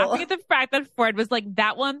of people. I'm laughing at the fact that Freud was like,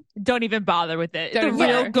 that one, don't even bother with it. The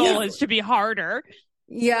real goal is to be harder.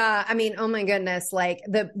 Yeah. I mean, oh my goodness. Like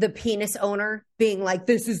the penis owner being like,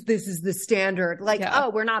 this is the standard. Like, oh,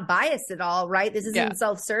 we're not biased at all, right? This isn't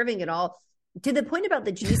self-serving at all. To the point about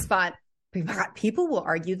the G-spot, people will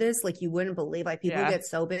argue this like you wouldn't believe. Like people get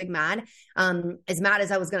so big mad. As mad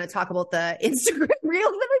as I was going to talk about the Instagram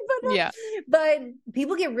reel that I put up. Yeah. But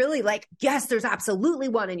people get really like, yes, there's absolutely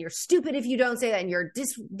one, and you're stupid if you don't say that, and you're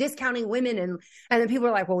discounting women. And then people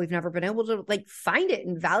are like, well, we've never been able to like find it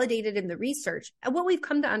and validate it in the research. And what we've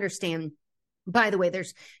come to understand, by the way,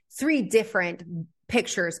 there's 3 different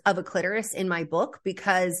pictures of a clitoris in my book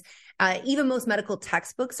because even most medical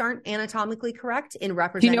textbooks aren't anatomically correct in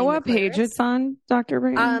representing. Do you know what page it's on, Dr.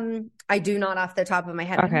 Brighten? I do not off the top of my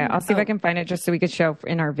head. Okay, I'll see if I can find it just so we could show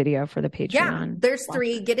in our video for the Patreon. Yeah, there's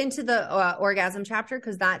 3. Get into the orgasm chapter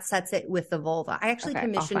because that sets it with the vulva. I actually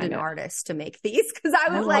commissioned an artist to make these because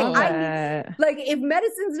I was like, if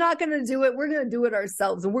medicine's not going to do it, we're going to do it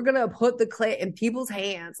ourselves, and we're going to put the clit in people's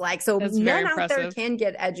hands. Like, so men out there can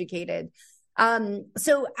get educated.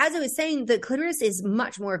 So as I was saying, the clitoris is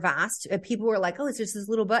much more vast. People were like, oh, it's just this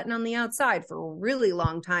little button on the outside for a really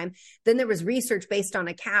long time. Then there was research based on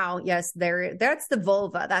a cow. Yes, that's the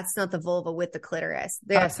vulva. That's not the vulva with the clitoris.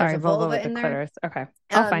 Sorry, vulva with the clitoris. Okay.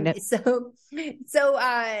 I'll find it. So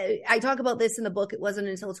I talk about this in the book. It wasn't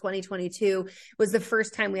until 2022 was the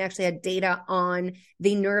first time we actually had data on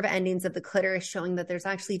the nerve endings of the clitoris showing that there's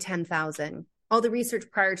actually 10,000. All the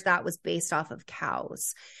research prior to that was based off of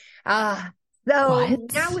cows. So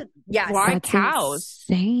now, why cows?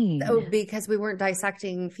 Insane. So because we weren't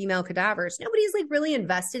dissecting female cadavers. Nobody's like really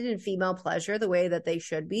invested in female pleasure the way that they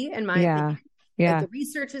should be, in my opinion. Yeah. Like, the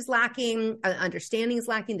research is lacking, understanding is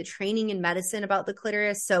lacking, the training in medicine about the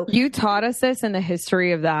clitoris. So you taught us this and the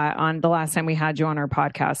history of that on the last time we had you on our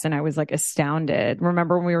podcast, and I was like astounded.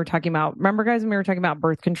 Remember when we were talking about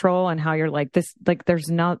birth control and how you're like this, like there's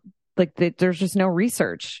just no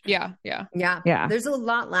research. Yeah. There's a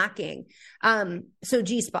lot lacking. So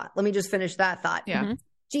G-spot, let me just finish that thought. Yeah. Mm-hmm.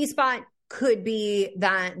 G-spot could be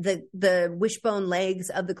that the wishbone legs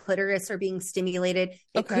of the clitoris are being stimulated.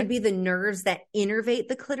 It could be the nerves that innervate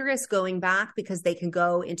the clitoris going back because they can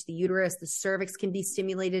go into the uterus. The cervix can be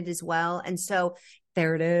stimulated as well. And so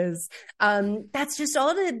there it is. That's just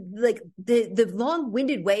all the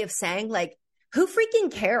long-winded way of saying like, who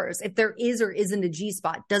freaking cares if there is or isn't a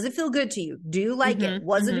G-spot? Does it feel good to you? Do you like it?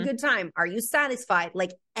 Was it a good time? Are you satisfied?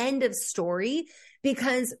 Like, end of story.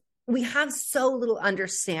 Because we have so little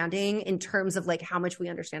understanding in terms of like how much we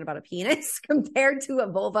understand about a penis compared to a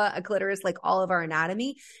vulva, a clitoris, like all of our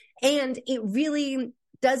anatomy. And it really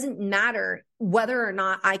doesn't matter whether or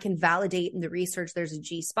not I can validate in the research there's a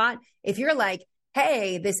G-spot. If you're like,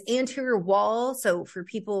 hey, this anterior wall. So for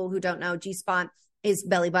people who don't know, G-spot is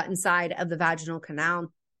belly button side of the vaginal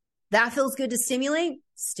canal. That feels good to stimulate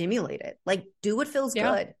it. Like, do what feels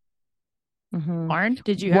good. Mm-hmm. Lauren,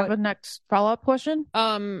 did you have a next follow-up question?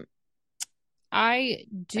 I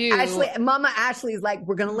do. Mama Ashley's like,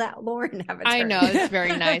 we're going to let Lauren have a turn. I know. It's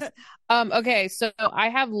very nice. Okay. So I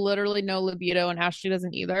have literally no libido and Ashley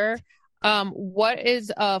doesn't either. What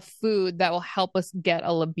is a food that will help us get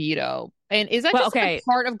a libido? And is that just a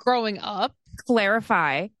part of growing up?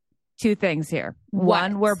 Clarify two things here.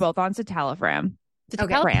 One, we're both on citalopram.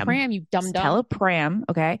 Citalopram, you dumb. Citalopram.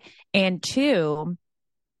 Okay. And two,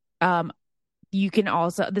 you can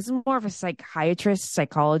also, this is more of a psychiatrist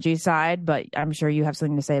psychology side, but I'm sure you have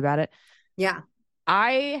something to say about it. Yeah.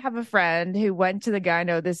 I have a friend who went to the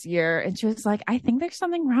gyno this year and she was like, I think there's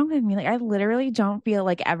something wrong with me. Like, I literally don't feel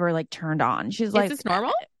like ever like turned on. She's like, is this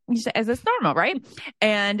normal? Is this normal? Right.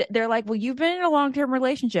 And they're like, well, you've been in a long-term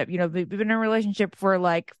relationship. You know, we've been in a relationship for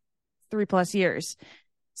like 3+ years.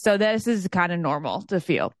 So this is kind of normal to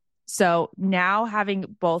feel. So now having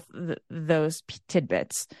both those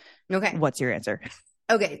tidbits. Okay. What's your answer?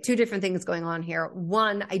 Okay. Two different things going on here.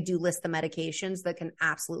 One, I do list the medications that can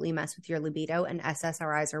absolutely mess with your libido, and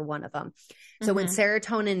SSRIs are one of them. So when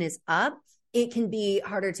serotonin is up, it can be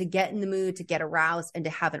harder to get in the mood, to get aroused, and to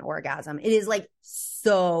have an orgasm. It is like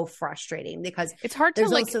so frustrating because it's hard to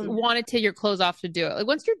like want to take your clothes off to do it. Like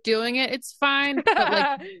once you're doing it, it's fine. But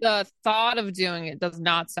like the thought of doing it does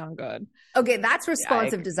not sound good. Okay. That's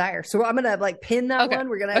responsive desire. So I'm going to like pin that one.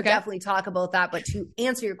 We're going to definitely talk about that. But to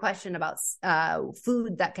answer your question about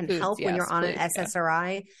food that can help when you're on an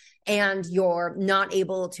SSRI and you're not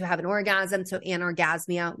able to have an orgasm. So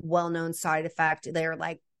anorgasmia, well-known side effect. They're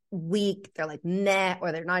like weak, they're like meh,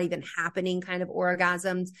 or they're not even happening kind of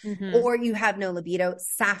orgasms, or you have no libido.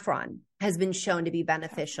 Saffron has been shown to be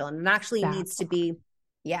beneficial, and it actually needs to be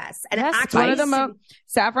and that's one of the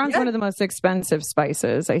saffron's one of the most expensive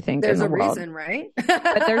spices, I think. There's in the world. Reason, right?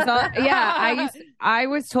 But there's I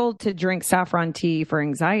was told to drink saffron tea for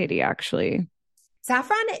anxiety, actually.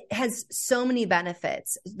 Saffron has so many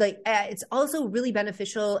benefits. Like it's also really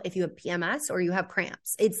beneficial if you have PMS or you have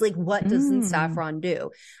cramps. It's like, what doesn't saffron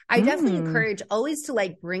do? I definitely encourage always to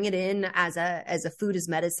like bring it in as a food as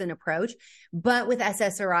medicine approach. But with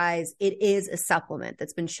SSRIs, it is a supplement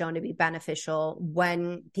that's been shown to be beneficial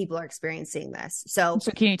when people are experiencing this. So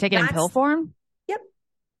can you take it in pill form?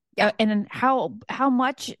 Yep. And then how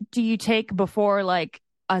much do you take before like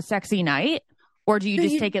a sexy night? Or do you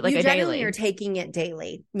just take it like a daily? You're taking it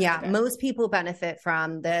daily. Yeah. Okay. Most people benefit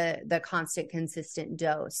from the constant, consistent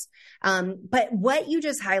dose. But what you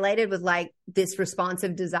just highlighted with like this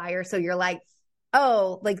responsive desire. So you're like,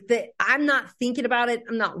 oh, like I'm not thinking about it.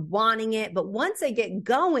 I'm not wanting it. But once I get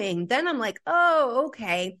going, then I'm like, oh,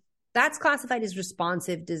 okay. That's classified as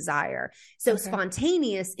responsive desire. So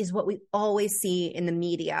spontaneous is what we always see in the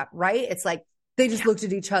media, right? It's like, they just looked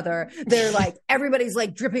at each other. They're like, everybody's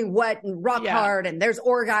like dripping wet and rock hard and there's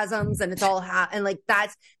orgasms and it's all and like,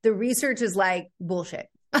 that's the research is like bullshit.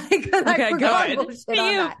 Okay, good. Bullshit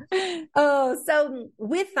on that. Oh, so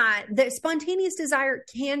with that, the spontaneous desire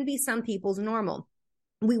can be some people's normal.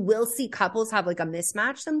 We will see couples have like a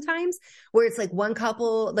mismatch sometimes where it's like one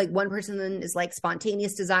couple, like one person then is like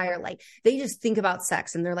spontaneous desire. Like they just think about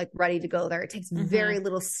sex and they're like ready to go there. It takes very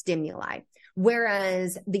little stimuli.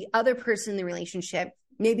 Whereas the other person in the relationship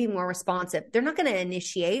may be more responsive. They're not going to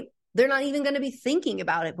initiate. They're not even going to be thinking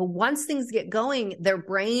about it. But once things get going, their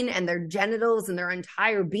brain and their genitals and their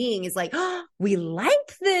entire being is like, oh, we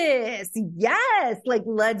like this. Yes. Like,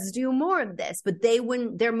 let's do more of this. But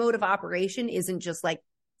their mode of operation isn't just like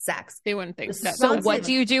sex. They wouldn't think so. So what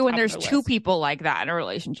do you do when there's two people like that in a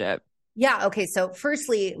relationship? Yeah. Okay. So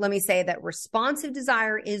firstly, let me say that responsive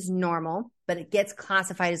desire is normal, but it gets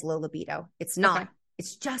classified as low libido. It's not.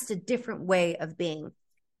 It's just a different way of being.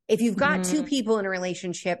 If you've got two people in a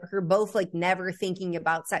relationship who are both like never thinking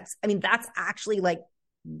about sex, I mean, that's actually like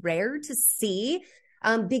rare to see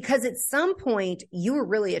because at some point you were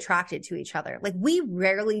really attracted to each other. Like we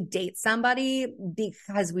rarely date somebody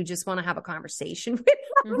because we just want to have a conversation with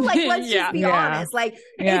them. Like, let's just be honest. Like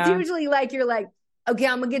it's usually like, you're like, okay,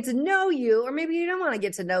 I'm gonna get to know you, or maybe you don't want to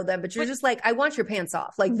get to know them, but you're just like, I want your pants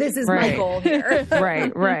off. Like this is my goal here.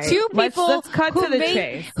 Right. Two people let's cut to the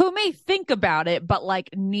chase. Who may think about it, but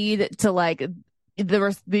like need to like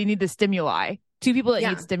they need the stimuli. Two people that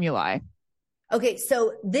need stimuli. Okay,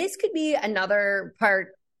 so this could be another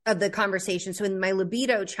part of the conversation. So in my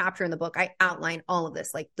libido chapter in the book, I outline all of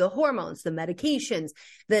this, like the hormones, the medications,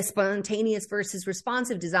 the spontaneous versus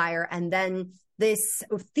responsive desire, and then this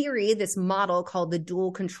theory, this model called the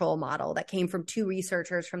dual control model that came from 2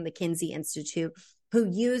 researchers from the Kinsey Institute who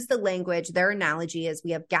use the language. Their analogy is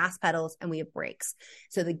we have gas pedals and we have brakes.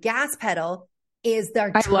 So the gas pedal is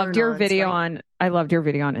their I loved your video on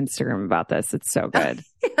Instagram about this. It's so good.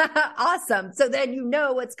 Awesome. So then you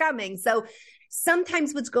know what's coming. So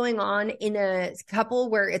sometimes what's going on in a couple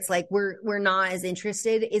where it's like we're not as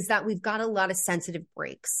interested is that we've got a lot of sensitive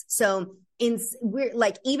brakes. So we're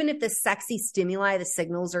like, even if the sexy stimuli, the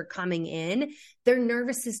signals are coming in, their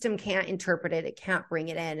nervous system can't interpret it. It can't bring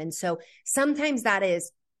it in. And so sometimes that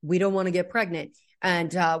is, we don't want to get pregnant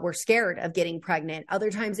and we're scared of getting pregnant. Other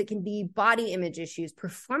times it can be body image issues,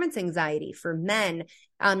 performance anxiety for men,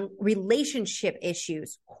 relationship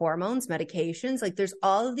issues, hormones, medications. Like there's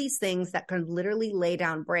all of these things that can literally lay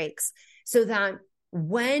down brakes so that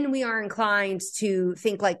when we are inclined to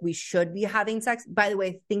think like we should be having sex, by the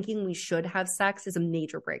way, thinking we should have sex is a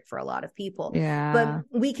major break for a lot of people. Yeah. But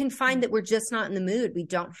we can find that we're just not in the mood. We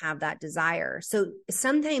don't have that desire. So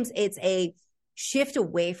sometimes it's a shift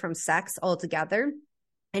away from sex altogether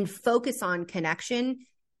and focus on connection,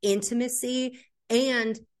 intimacy,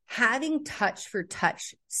 and having touch for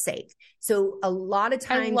touch sake. So a lot of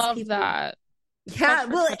times I love that. Yeah,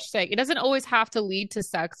 well, touch sake. It doesn't always have to lead to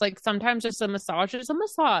sex. Like sometimes just a massage is a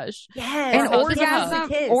massage. Yeah,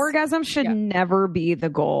 and orgasm should never be the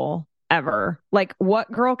goal ever. Like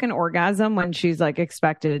what girl can orgasm when she's like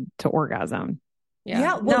expected to orgasm?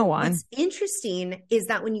 Yeah. Well, no one. What's interesting is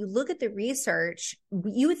that when you look at the research,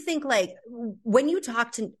 you would think like when you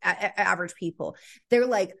talk to average people, they're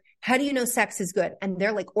like, how do you know sex is good? And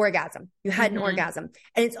they're like, orgasm. You had an orgasm.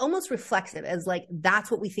 And it's almost reflexive as like,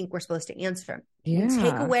 that's what we think we're supposed to answer. Yeah. You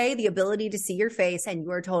take away the ability to see your face and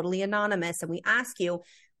you are totally anonymous. And we ask you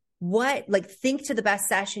think to the best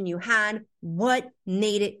session you had, what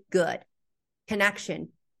made it good? Connection,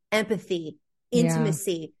 empathy,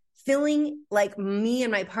 intimacy, feeling like me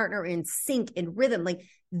and my partner are in sync, in rhythm. Like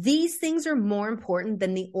these things are more important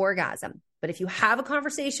than the orgasm. But if you have a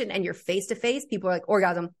conversation and you're face to face, people are like,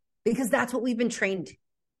 orgasm, because that's what we've been trained.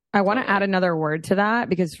 I want to add another word to that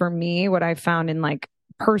because for me, what I found in like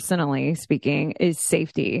personally speaking is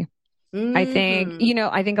safety. I think,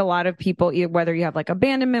 I think a lot of people, whether you have like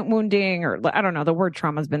abandonment wounding or I don't know, the word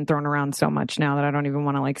trauma has been thrown around so much now that I don't even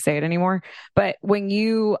want to like say it anymore. But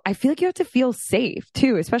I feel like you have to feel safe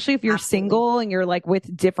too, especially if you're single and you're like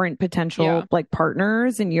with different potential like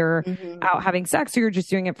partners and you're out having sex or you're just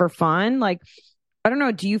doing it for fun. Like, I don't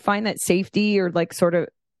know. Do you find that safety or like sort of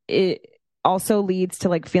it also leads to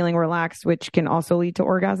like feeling relaxed, which can also lead to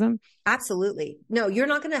orgasm? Absolutely. No, you're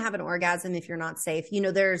not going to have an orgasm if you're not safe.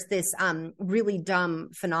 There's this really dumb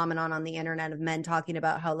phenomenon on the internet of men talking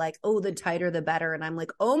about how like, oh, the tighter, the better. And I'm like,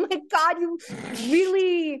 oh my God, you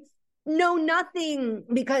really know nothing,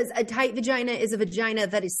 because a tight vagina is a vagina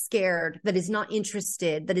that is scared, that is not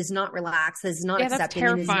interested, that is not relaxed, that is not accepting. That's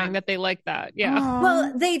terrifying that they like that. Yeah. Aww.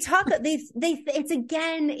 Well, it's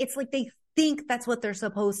like they think that's what they're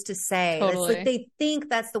supposed to say. Totally. It's like they think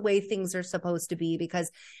that's the way things are supposed to be because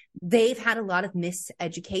they've had a lot of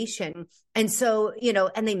miseducation. And so,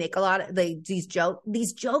 and they make a lot of these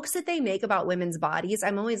jokes that they make about women's bodies.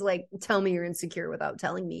 I'm always like, tell me you're insecure without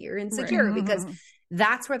telling me you're insecure, because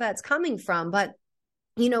that's where that's coming from. But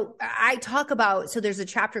I talk about, so there's a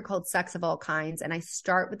chapter called Sex of All Kinds, and I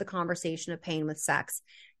start with the conversation of pain with sex.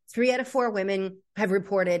 3 out of 4 women have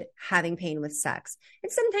reported having pain with sex.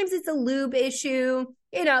 And sometimes it's a lube issue.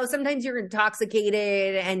 Sometimes you're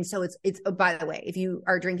intoxicated. And so it's by the way, if you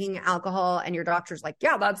are drinking alcohol and your doctor's like,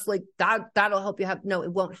 yeah, that's like that'll help you no,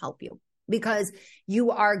 it won't help you, because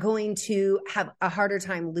you are going to have a harder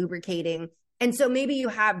time lubricating. And so maybe you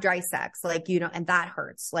have dry sex, and that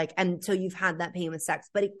hurts. And so you've had that pain with sex,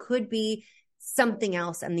 but it could be something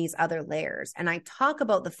else and these other layers. And I talk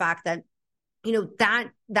about the fact that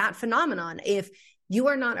that phenomenon, if you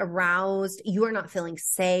are not aroused, you are not feeling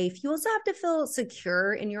safe, you also have to feel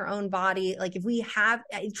secure in your own body. Like if we have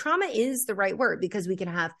trauma is the right word, because we can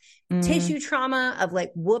have tissue trauma of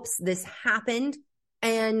like, whoops, this happened.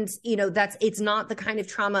 And, it's not the kind of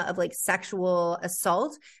trauma of like sexual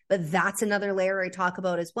assault, but that's another layer I talk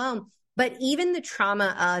about as well. But even the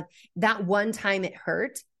trauma of that one time it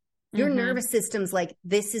hurt, your nervous system's like,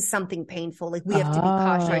 this is something painful. Like we have to be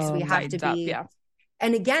cautious. We have to be. Yeah.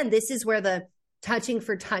 And again, this is where the touching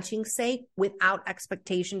for touching's sake without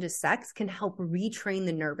expectation to sex can help retrain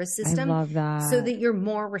the nervous system. I love that. So that you're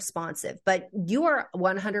more responsive. But you are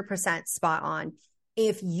 100% spot on.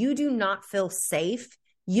 If you do not feel safe,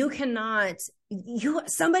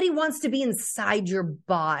 somebody wants to be inside your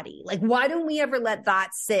body. Like, why don't we ever let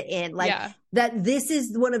that sit in? Like that this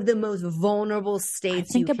is one of the most vulnerable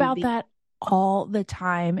states. I think about that all the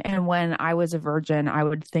time. And when I was a virgin, I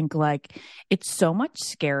would think like it's so much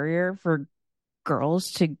scarier for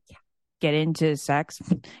girls to get into sex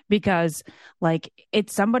because like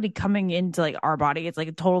it's somebody coming into like our body. It's like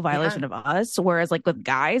a total violation of us. Whereas like with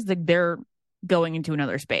guys, like they're going into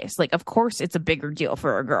another space. Like, of course, it's a bigger deal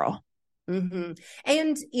for a girl. Mm-hmm.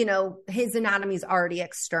 And, you know, his anatomy is already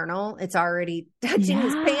external. It's already touching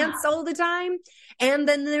his pants all the time. And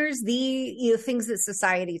then there's the things that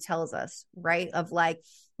society tells us, right? Of like,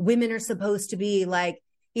 women are supposed to be like,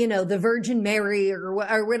 you know, the Virgin Mary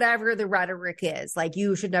or whatever the rhetoric is. Like,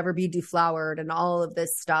 you should never be deflowered and all of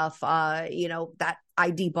this stuff, you know, that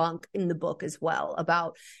I debunk in the book as well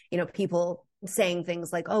about, you know, people saying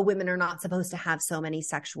things like, oh, women are not supposed to have so many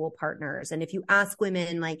sexual partners. And if you ask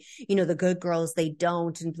women, like, you know, the good girls, they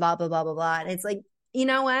don't, and blah, blah, blah, blah, blah. And it's like, you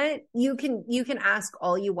know what? You can ask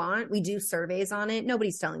all you want. We do surveys on it.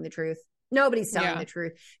 Nobody's telling the truth. Nobody's telling the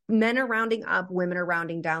truth. Men are rounding up, women are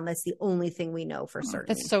rounding down. That's the only thing we know for certain.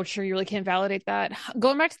 That's so true. You really can't validate that.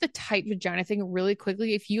 Going back to the tight vagina thing really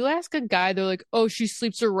quickly, if you ask a guy, they're like, oh, she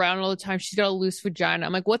sleeps around all the time, she's got a loose vagina.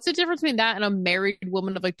 I'm like, what's the difference between that and a married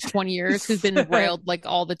woman of like 20 years who's been railed like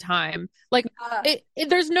all the time? Like,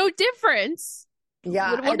 there's no difference.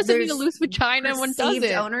 Yeah. What does it mean a loose vagina and one doesn't?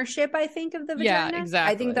 Perceived ownership, I think, of the vagina. Yeah,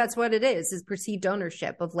 exactly. I think that's what it is perceived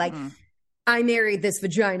ownership of like, I married this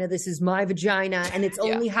vagina. This is my vagina, and it's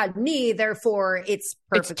only had me. Therefore, it's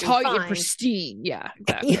perfectly it's tight fine. and pristine. Yeah,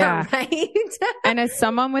 exactly. Yeah, right. And as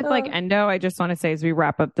someone with like endo, I just want to say as we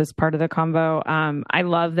wrap up this part of the convo, I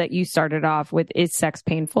love that you started off with "Is sex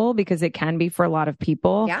painful?" because it can be for a lot of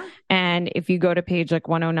people. Yeah. And if you go to page like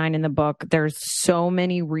 109 in the book, there's so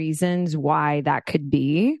many reasons why that could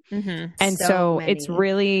be. Mm-hmm. And so it's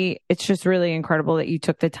just really incredible that you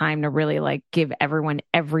took the time to really like give everyone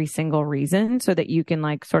every single reason so that you can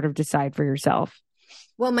like sort of decide for yourself.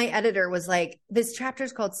 Well, my editor was like, this chapter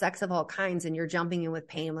is called Sex of All Kinds, and you're jumping in with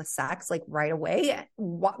painless sex like right away.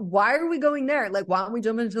 Why are we going there? Like, why don't we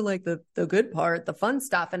jump into like the good part, the fun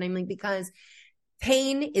stuff? And I'm like, because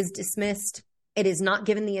pain is dismissed. It is not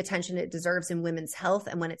given the attention it deserves in women's health.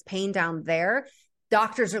 And when it's pain down there,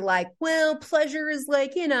 doctors are like, well, pleasure is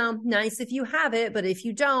like, you know, nice if you have it, but if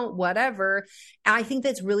you don't, whatever. I think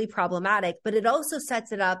that's really problematic, but it also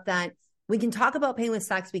sets it up that we can talk about painless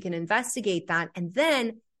sex. We can investigate that. And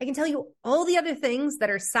then I can tell you all the other things that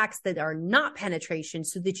are sex that are not penetration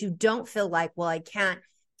so that you don't feel like, well, I can't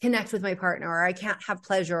connect with my partner, or I can't have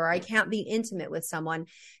pleasure, or I can't be intimate with someone,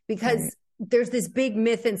 because there's this big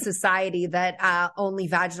myth in society that only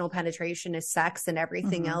vaginal penetration is sex and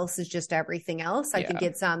everything else is just everything else. I think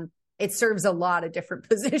it serves a lot of different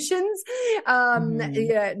positions.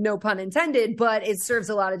 Yeah, no pun intended, but it serves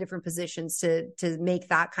a lot of different positions to make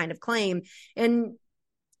that kind of claim. And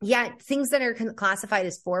yet things that are classified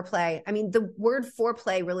as foreplay. I mean, the word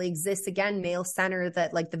foreplay really exists, again, male centered,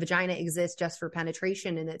 that like the vagina exists just for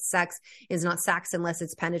penetration, and it's sex is not sex unless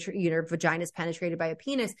it's vagina is penetrated by a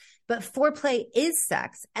penis. But foreplay is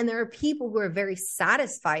sex. And there are people who are very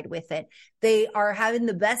satisfied with it. They are having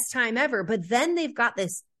the best time ever, but then they've got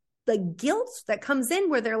this like guilt that comes in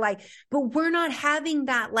where they're like, but we're not having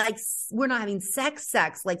that, like, we're not having sex,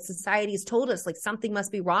 like society's told us, like something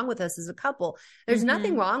must be wrong with us as a couple. There's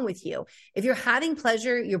nothing wrong with you. If you're having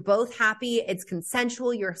pleasure, you're both happy, it's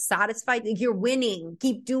consensual, you're satisfied, like you're winning,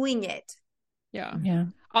 keep doing it. Yeah. Yeah.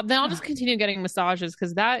 Then I'll just continue getting massages,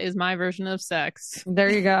 because that is my version of sex.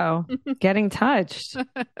 There you go. Getting touched.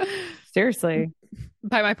 Seriously.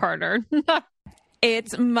 By my partner.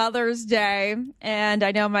 It's Mother's Day, and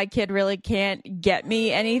I know my kid really can't get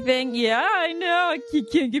me anything. Yeah, I know. He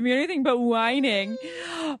can't give me anything but whining.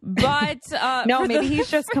 But no, maybe he's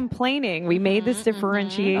just complaining. We made this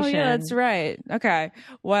differentiation. Oh, yeah, that's right. Okay.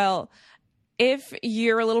 Well, if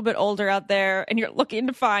you're a little bit older out there and you're looking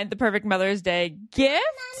to find the perfect Mother's Day gift,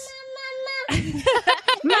 exactly.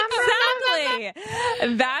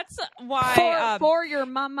 That's why for your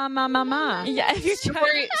mama. Yeah, if you're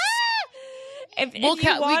trying. We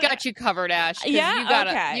got you covered, Ash. Yeah,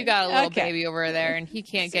 you got a little baby over there, and he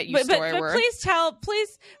can't get you story worth.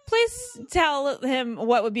 Please tell him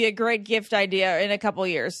what would be a great gift idea in a couple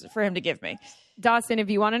years for him to give me. Dawson, if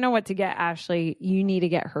you want to know what to get Ashley, you need to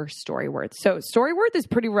get her Storyworth. So Storyworth is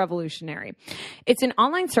pretty revolutionary. It's an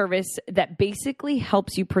online service that basically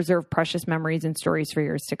helps you preserve precious memories and stories for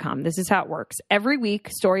years to come. This is how it works. Every week,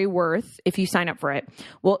 Storyworth, if you sign up for it,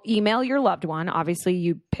 will email your loved one. Obviously,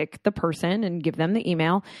 you pick the person and give them the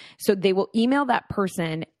email. So they will email that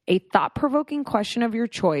person a thought-provoking question of your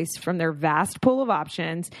choice from their vast pool of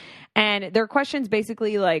options. And their questions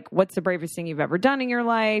basically like, what's the bravest thing you've ever done in your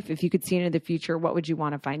life? If you could see into the future, what would you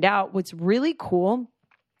want to find out? What's really cool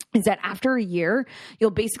is that after a year,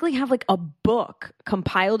 you'll basically have like a book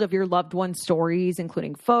compiled of your loved one's stories,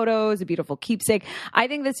 including photos, a beautiful keepsake. I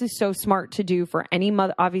think this is so smart to do for any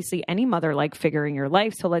mother, obviously any mother-like figure in your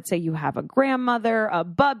life. So let's say you have a grandmother, a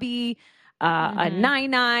bubby, a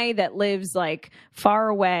nai that lives like far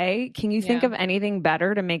away. Can you think of anything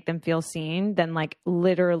better to make them feel seen than like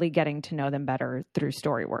literally getting to know them better through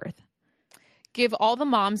Storyworth? Give all the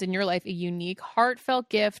moms in your life a unique, heartfelt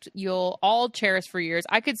gift you'll all cherish for years.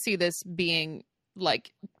 I could see this being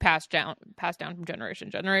like passed down from generation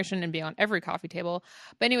to generation and be on every coffee table.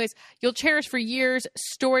 But anyways, you'll cherish for years.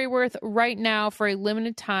 Storyworth right now for a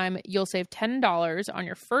limited time. You'll save $10 on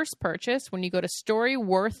your first purchase when you go to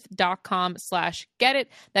storyworth.com/get-it.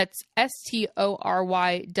 That's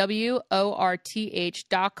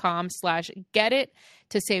STORYWORTH.com/get-it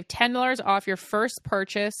to save $10 off your first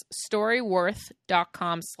purchase.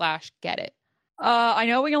 Storyworth.com/get-it. I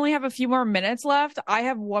know we only have a few more minutes left. I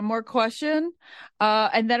have one more question.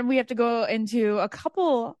 And then we have to go into a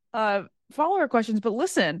couple follower questions. But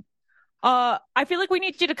listen, I feel like we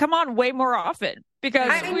need you to come on way more often because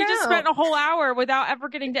we just spent a whole hour without ever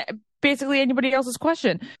getting to basically anybody else's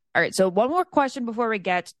question. All right. So one more question before we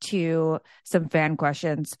get to some fan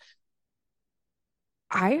questions.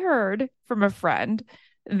 I heard from a friend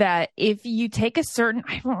that if you take a certain,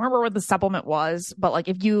 I don't remember what the supplement was, but like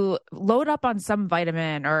if you load up on some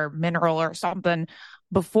vitamin or mineral or something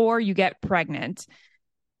before you get pregnant,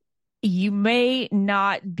 you may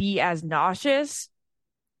not be as nauseous.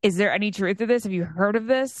 Is there any truth to this? Have you heard of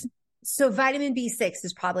this? So vitamin B6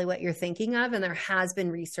 is probably what you're thinking of. And there has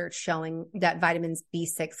been research showing that vitamins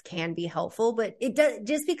B6 can be helpful, but it does,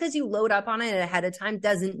 just because you load up on it ahead of time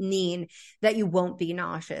doesn't mean that you won't be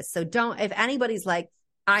nauseous. So if anybody's like,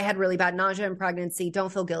 I had really bad nausea in pregnancy,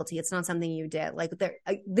 don't feel guilty. It's not something you did. Like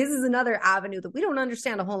this is another avenue that we don't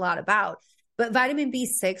understand a whole lot about. But vitamin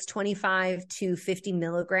B6, 25 to 50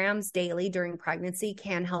 milligrams daily during pregnancy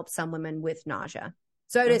can help some women with nausea.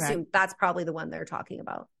 So I would assume that's probably the one they're talking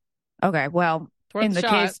about. Okay. Well, in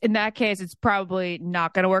that case, it's probably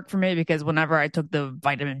not going to work for me because whenever I took the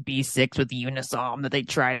vitamin B6 with Unisom that they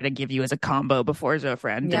try to give you as a combo before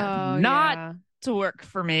Zofran, not to work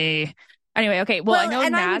for me. Anyway, okay. Well, I know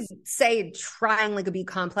I would say trying like a B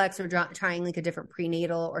complex or trying like a different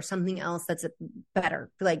prenatal or something else that's better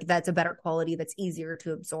quality, that's easier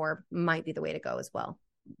to absorb might be the way to go as well.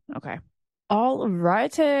 Okay. All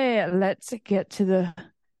righty. Let's get to the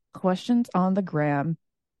questions on the gram.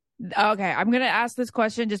 Okay. I'm going to ask this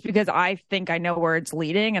question just because I think I know where it's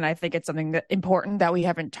leading and I think it's something important that we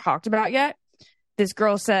haven't talked about yet. This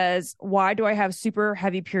girl says, why do I have super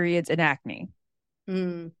heavy periods and acne?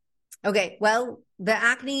 Okay, well, the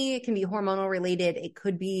acne can be hormonal related. It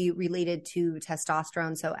could be related to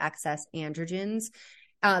testosterone, so excess androgens.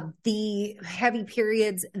 The heavy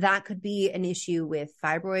periods, that could be an issue with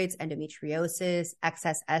fibroids, endometriosis,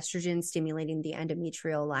 excess estrogen stimulating the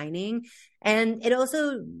endometrial lining. And it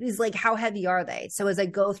also is like, how heavy are they? So as I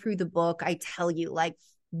go through the book, I tell you, like,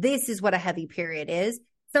 this is what a heavy period is.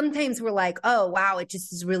 Sometimes we're like, oh, wow, it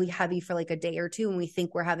just is really heavy for like a day or two. And we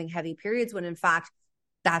think we're having heavy periods when in fact,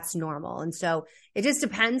 that's normal. And so it just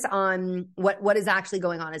depends on what is actually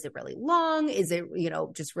going on. Is it really long? Is it,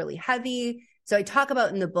 just really heavy? So I talk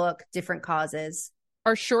about in the book different causes.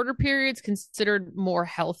 Are shorter periods considered more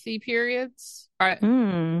healthy periods?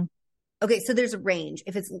 Okay, so there's a range.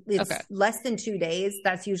 If it's less than 2 days,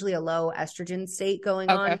 that's usually a low estrogen state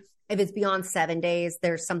going on. If it's beyond 7 days,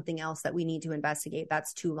 there's something else that we need to investigate.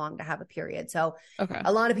 That's too long to have a period. So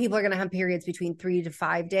a lot of people are going to have periods between 3 to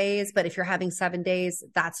 5 days. But if you're having 7 days,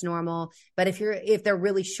 that's normal. But if they're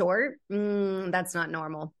really short, that's not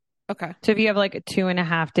normal. Okay. So if you have like a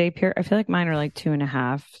 2.5 day period, I feel like mine are like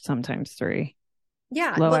 2.5, sometimes 3.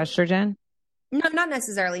 Yeah. Low estrogen? No, not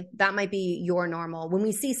necessarily. That might be your normal. When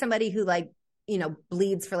we see somebody who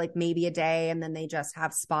bleeds for like maybe a day and then they just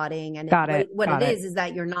have spotting. And what it is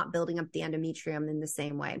that you're not building up the endometrium in the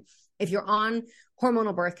same way. If you're on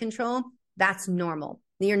hormonal birth control, that's normal.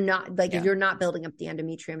 You're not you're not building up the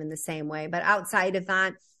endometrium in the same way. But outside of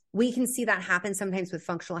that, we can see that happen sometimes with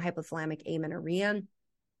functional hypothalamic amenorrhea.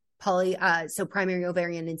 So primary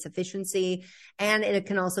ovarian insufficiency. And it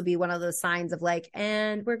can also be one of those signs of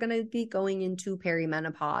and we're going to be going into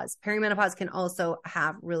perimenopause. Perimenopause can also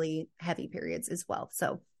have really heavy periods as well.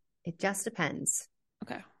 So it just depends.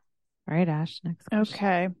 Okay. All right, Ash, next question.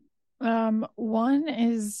 Okay. One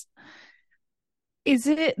is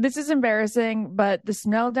this is embarrassing, but the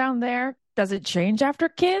smell down there, does it change after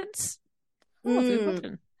kids?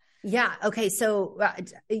 Yeah. Okay. So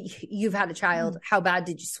you've had a child. How bad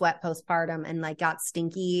did you sweat postpartum and like got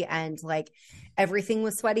stinky and like everything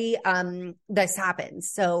was sweaty? This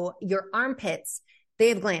happens. So your armpits, they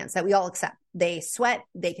have glands that we all accept. They sweat,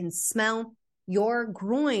 they can smell. Your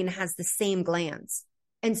groin has the same glands.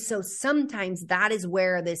 And so sometimes that is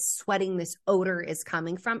where this sweating, this odor is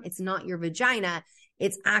coming from. It's not your vagina.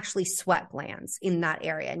 It's actually sweat glands in that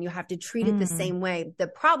area. And you have to treat it the same way. The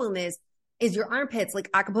problem is your armpits. Like,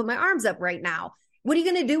 I can put my arms up right now. What are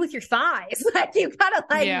you going to do with your thighs? Like, you gotta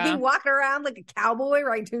be walking around like a cowboy,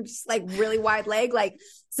 right? Just like really wide leg. Like,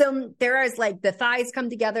 so there is like the thighs come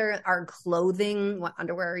together, our clothing, what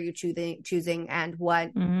underwear are you choosing and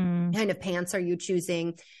what kind of pants are you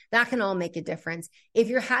choosing? That can all make a difference. If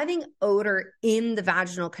you're having odor in the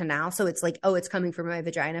vaginal canal, so it's like, oh, it's coming from my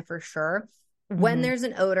vagina for sure. When there's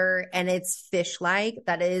an odor and it's fish-like,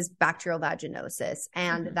 that is bacterial vaginosis.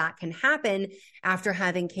 And that can happen after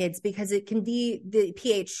having kids because it can be the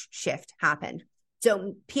pH shift happened.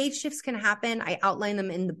 So pH shifts can happen. I outline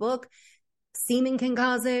them in the book. Semen can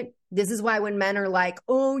cause it. This is why when men are like,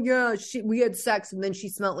 oh yeah, we had sex and then she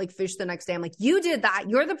smelled like fish the next day. I'm like, you did that.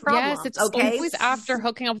 You're the problem. Yes, it's always after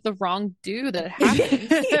hooking up with the wrong dude that it happens.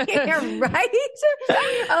 Yeah, right?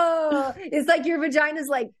 Oh, it's like your vagina's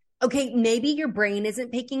like, okay, maybe your brain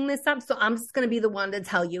isn't picking this up, so I'm just going to be the one to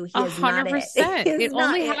tell you he is 100%. Not it. It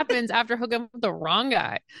only happens after hooking up with the wrong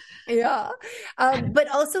guy. Yeah. But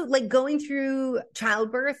also, like, going through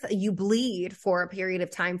childbirth, you bleed for a period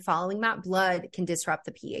of time following that. Blood can disrupt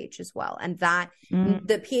the pH as well. And that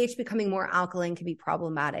the pH becoming more alkaline can be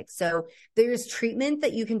problematic. So there's treatment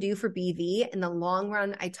that you can do for BV. In the long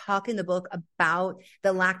run, I talk in the book about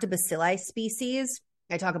the lactobacilli species.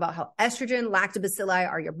 I talk about how estrogen, lactobacilli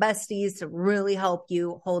are your besties to really help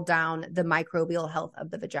you hold down the microbial health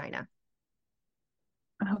of the vagina.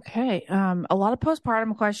 Okay. A lot of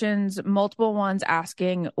postpartum questions, multiple ones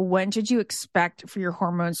asking, when should you expect for your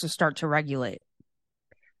hormones to start to regulate?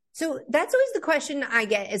 So that's always the question I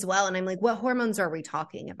get as well. And I'm like, what hormones are we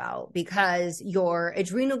talking about? Because your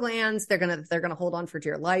adrenal glands, they're going to hold on for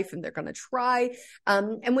dear life and they're going to try.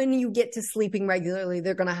 And when you get to sleeping regularly,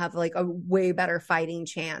 they're going to have like a way better fighting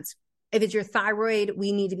chance. If it's your thyroid,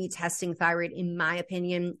 we need to be testing thyroid, in my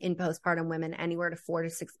opinion, in postpartum women, anywhere to 4 to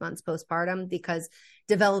 6 months postpartum, because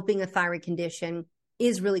developing a thyroid condition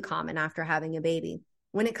is really common after having a baby.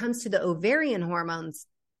 When it comes to the ovarian hormones,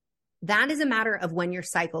 that is a matter of when your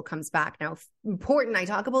cycle comes back. Now, important, I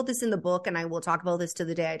talk about this in the book, and I will talk about this to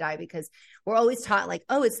the day I die, because we're always taught like,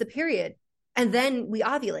 oh, it's the period. And then we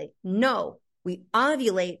ovulate. No, we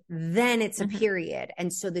ovulate, then it's a period.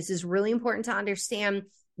 And so this is really important to understand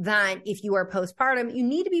that if you are postpartum, you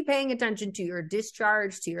need to be paying attention to your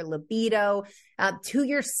discharge, to your libido, to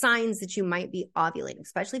your signs that you might be ovulating,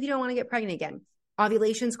 especially if you don't want to get pregnant again.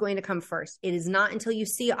 Ovulation is going to come first. It is not until you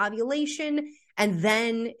see ovulation and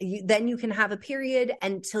then you can have a period,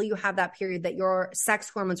 until you have that period that your sex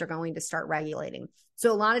hormones are going to start regulating.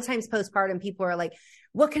 So a lot of times postpartum, people are like,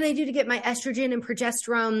 what can I do to get my estrogen and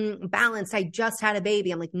progesterone balanced? I just had a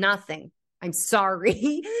baby. I'm like, nothing. I'm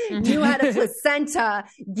sorry. You had a placenta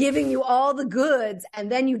giving you all the goods,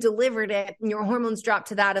 and then you delivered it and your hormones dropped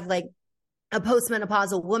to that of like a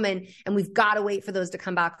postmenopausal woman, and we've got to wait for those to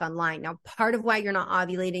come back online. Now, part of why you're not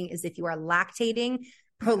ovulating is if you are lactating,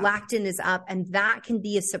 prolactin is up, and that can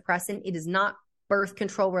be a suppressant. It is not birth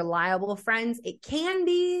control reliable, friends. It can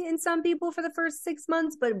be in some people for the first 6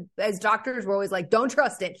 months, but as doctors, we're always like, don't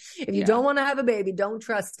trust it. If you don't want to have a baby, don't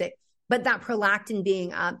trust it. But that prolactin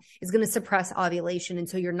being up is going to suppress ovulation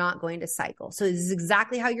until you're not going to cycle. So this is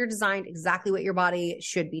exactly how you're designed, exactly what your body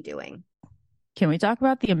should be doing. Can we talk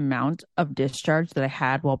about the amount of discharge that I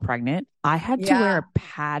had while pregnant? I had to wear a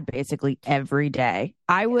pad basically every day.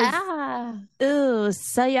 I was,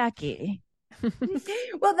 so yucky.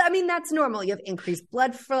 Well, I mean, that's normal. You have increased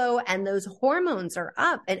blood flow and those hormones are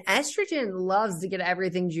up, and estrogen loves to get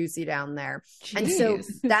everything juicy down there. Jeez. And so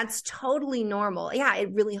that's totally normal. Yeah,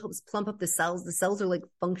 it really helps plump up the cells. The cells are like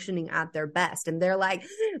functioning at their best, and they're like,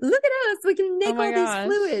 look at us, we can make all these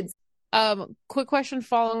fluids. Quick question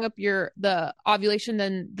following up the ovulation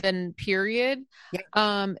then period.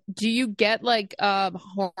 Yeah. Do you get like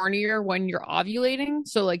hornier when you're ovulating?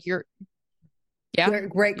 So like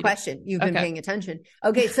Great question. You've been paying attention.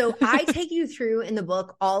 Okay. So I take you through in the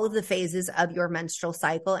book all of the phases of your menstrual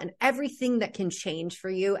cycle and everything that can change for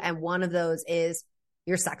you. And one of those is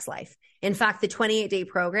your sex life. In fact, the 28-day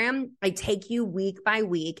program, I take you week by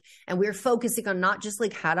week, and we're focusing on not just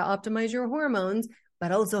like how to optimize your hormones,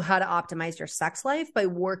 but also how to optimize your sex life by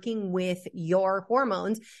working with your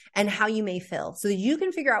hormones and how you may feel so that you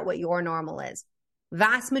can figure out what your normal is.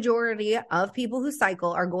 vast majority of people who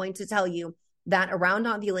cycle are going to tell you that around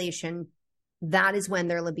ovulation, that is when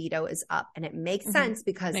their libido is up. And it makes sense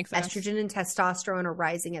because estrogen and testosterone are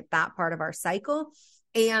rising at that part of our cycle.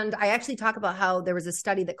 And I actually talk about how there was a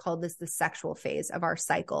study that called this the sexual phase of our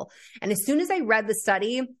cycle. And as soon as I read the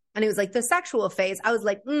study and it was like the sexual phase, I was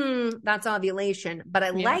like, that's ovulation. But I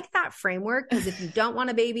like that framework because if you don't want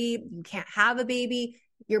a baby, you can't have a baby.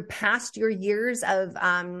 You're past your years of,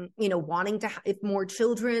 wanting to have more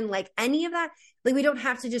children, like any of that. Like we don't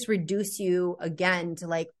have to just reduce you again to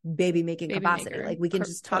like baby making capacity. Maker. Like we can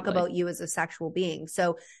just talk about you as a sexual being.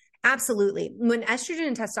 So absolutely. When estrogen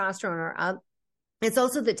and testosterone are up, it's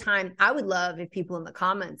also the time. I would love if people in the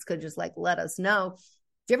comments could just like let us know.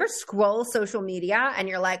 Do you ever scroll social media and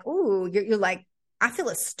you're like, ooh, you're like, I feel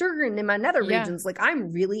a stirring in my nether regions. Like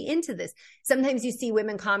I'm really into this. Sometimes you see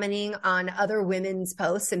women commenting on other women's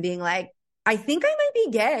posts and being like, I think I might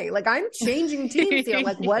be gay. Like I'm changing teams here.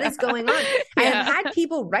 Like what is going on? I have had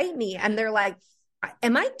people write me and they're like,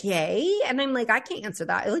 am I gay? And I'm like, I can't answer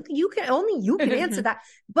that. Like you can answer that.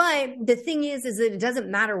 But the thing is that it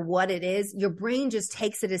doesn't matter what it is. Your brain just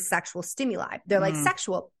takes it as sexual stimuli. They're like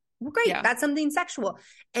sexual. Well, great. That's something sexual.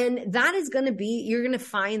 And that is going to be, you're going to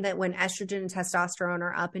find that when estrogen and testosterone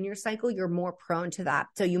are up in your cycle, you're more prone to that.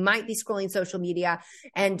 So you might be scrolling social media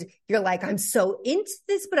and you're like, I'm so into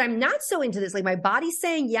this, but I'm not so into this. Like my body's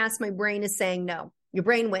saying yes, my brain is saying no. Your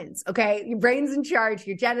brain wins. Okay. Your brain's in charge.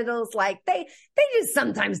 Your genitals, like they just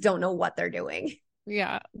sometimes don't know what they're doing.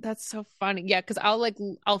 Yeah. That's so funny. Yeah. Cause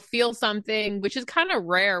I'll feel something, which is kind of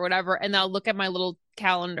rare or whatever. And I'll look at my little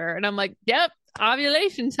calendar and I'm like, yep,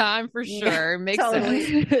 ovulation time for sure. Makes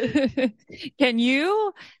sense. Can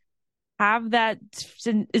you have that?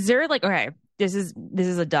 Is there like, okay, this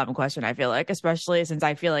is a dumb question. I feel like, especially since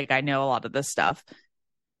I feel like I know a lot of this stuff.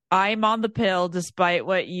 I'm on the pill despite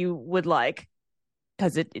what you would like.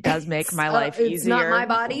 Because it does make my life easier. It's not my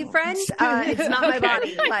body, friend. It's not my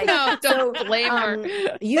body. Like, no, don't blame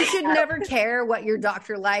her. You should never care what your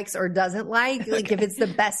doctor likes or doesn't like. Like if it's the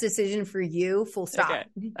best decision for you, full stop.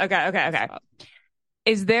 Okay.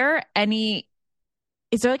 Is there any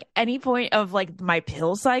point of like my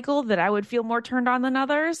pill cycle that I would feel more turned on than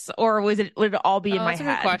others? Or would it all be in my head?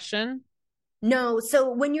 That's a good question. No.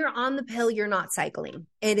 So when you're on the pill, you're not cycling.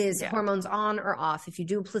 It is hormones on or off. If you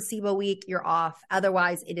do a placebo week, you're off.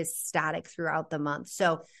 Otherwise, it is static throughout the month.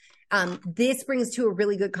 So this brings to a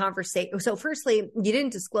really good conversation. So firstly, you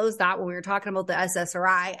didn't disclose that when we were talking about the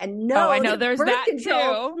SSRI. And I know there's birth that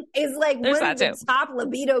control too. Is like one of the top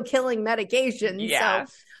libido killing medications. Yeah.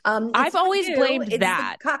 So I've always blamed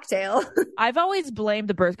that cocktail. I've always blamed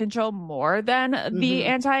the birth control more than the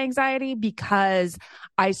anti-anxiety because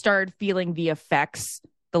I started feeling the effects,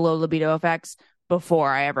 the low libido effects, before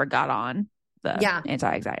I ever got on the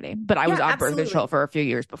anti-anxiety. But I was on birth control for a few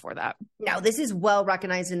years before that. Now, this is well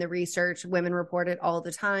recognized in the research. Women report it all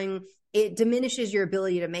the time. It diminishes your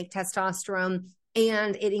ability to make testosterone.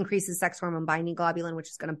 And it increases sex hormone binding globulin, which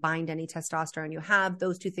is going to bind any testosterone you have.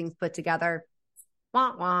 Those two things put together,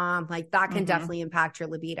 like that can definitely impact your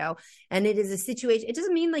libido. And it is a situation. It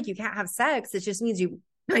doesn't mean like you can't have sex. It just means you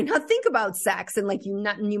might not think about sex, and like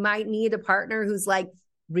you might need a partner who's like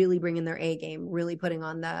really bringing their A game, really putting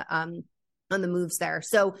on the moves there.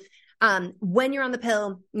 So when you're on the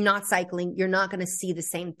pill, not cycling, you're not going to see the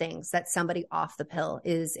same things that somebody off the pill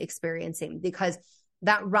is experiencing, because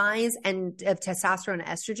that rise of testosterone and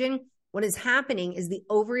estrogen, what is happening is the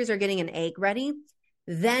ovaries are getting an egg ready.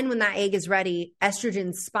 Then when that egg is ready,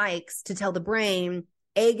 estrogen spikes to tell the brain,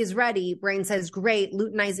 egg is ready. Brain says, great,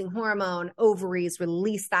 luteinizing hormone, ovaries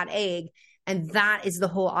release that egg. And that is the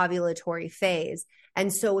whole ovulatory phase.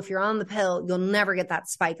 And so if you're on the pill, you'll never get that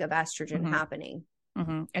spike of estrogen happening.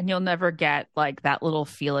 And you'll never get like that little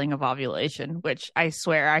feeling of ovulation, which I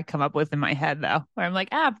swear I come up with in my head though, where I'm like,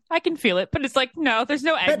 I can feel it, but it's like, no, there's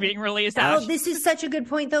no egg being released out. Oh, this is such a good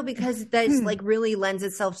point though, because that's like really lends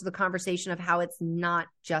itself to the conversation of how it's not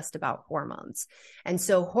just about hormones. And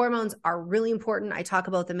so hormones are really important. I talk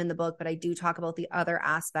about them in the book, but I do talk about the other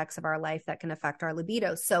aspects of our life that can affect our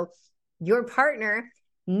libido. So your partner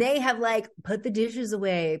may have like put the dishes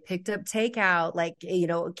away, picked up takeout, like, you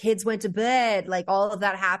know, kids went to bed, like all of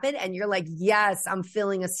that happened. And you're like, yes, I'm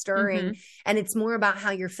feeling a stirring. And it's more about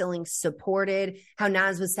how you're feeling supported, how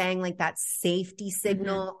Naz was saying, like that safety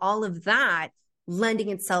signal, all of that lending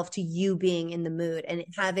itself to you being in the mood and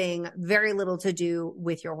having very little to do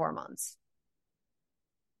with your hormones.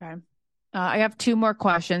 Okay. I have two more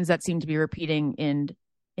questions that seem to be repeating in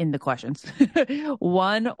the questions.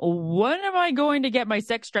 One, when am I going to get my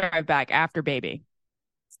sex drive back after baby?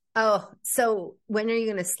 Oh, so when are you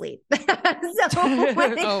going to sleep? So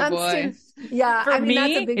when it comes to Yeah. For me,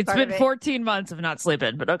 that's a big it's been 14 months of not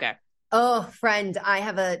sleeping, but okay. Oh, friend, I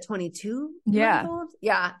have a 22-month-old.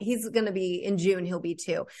 Yeah, he's going to be in June. He'll be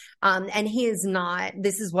 2. And he is not,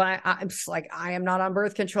 this is what I'm just like, I am not on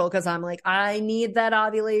birth control because I'm like, I need that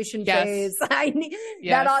ovulation phase. I need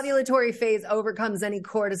that ovulatory phase overcomes any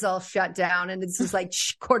cortisol shutdown. And it's just like,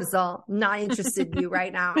 cortisol, not interested in you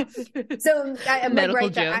right now. So I'm like,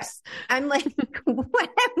 right, I'm like, when will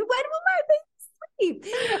my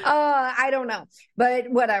I don't know, but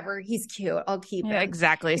whatever. He's cute. I'll keep him.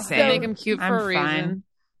 Exactly. Same. So, make him cute for a reason.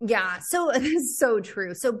 Yeah. So it's so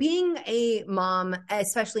true. So being a mom,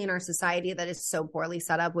 especially in our society that is so poorly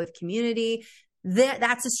set up with community,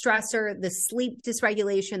 that's a stressor. The sleep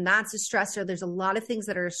dysregulation, that's a stressor. There's a lot of things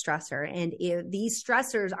that are a stressor. And if these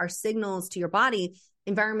stressors are signals to your body,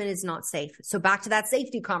 environment is not safe. So back to that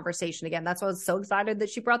safety conversation again. That's why I was so excited that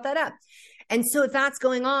she brought that up. And so if that's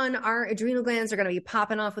going on, our adrenal glands are going to be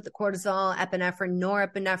popping off with the cortisol, epinephrine,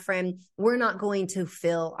 norepinephrine. We're not going to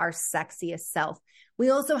feel our sexiest self. We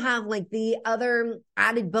also have like the other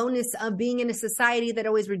added bonus of being in a society that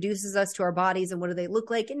always reduces us to our bodies and what do they look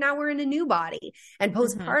like. And now we're in a new body. And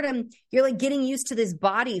postpartum, you're like getting used to this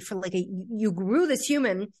body for like you grew this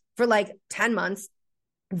human for like 10 months.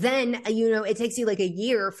 Then, it takes you like a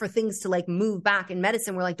year for things to like move back in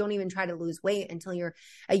medicine. We're like, don't even try to lose weight until you're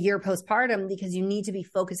a year postpartum because you need to be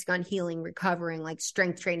focusing on healing, recovering, like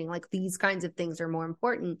strength training, like these kinds of things are more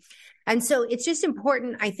important. And so it's just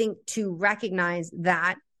important, I think, to recognize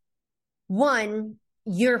that 1,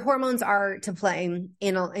 your hormones are to play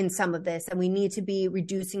in some of this, and we need to be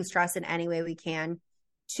reducing stress in any way we can.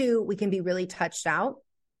 2, we can be really touched out.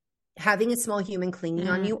 Having a small human clinging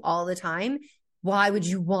on you all the time. Why would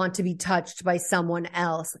you want to be touched by someone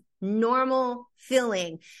else? Normal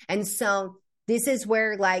feeling. And so this is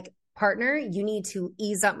where like partner, you need to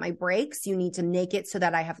ease up my brakes. You need to make it so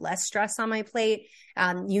that I have less stress on my plate.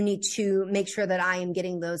 You need to make sure that I am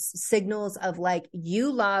getting those signals of like,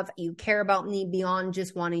 you love, you care about me beyond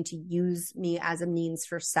just wanting to use me as a means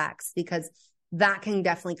for sex, because that can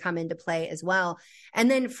definitely come into play as well. And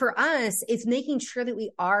then for us, it's making sure that we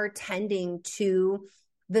are tending to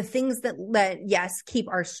the things that yes, keep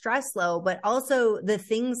our stress low, but also the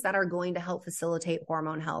things that are going to help facilitate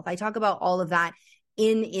hormone health. I talk about all of that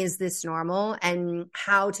in Is This Normal and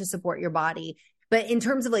how to support your body. But in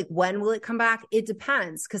terms of like, when will it come back? It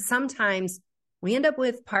depends, because sometimes we end up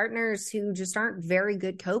with partners who just aren't very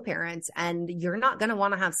good co-parents, and you're not going to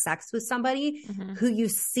want to have sex with somebody who you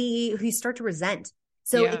start to resent.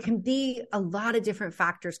 So it can be a lot of different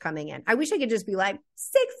factors coming in. I wish I could just be like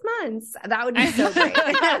 6 months. That would be so great.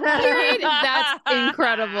 That's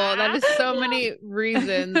incredible. That is so many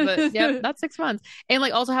reasons. But yeah, that's 6 months. And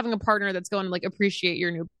like also having a partner that's going to like appreciate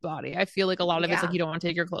your new body. I feel like a lot of it's like you don't want to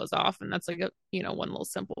take your clothes off. And that's like one little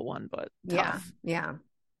simple one, but tough. Yeah.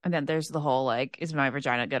 And then there's the whole like, is my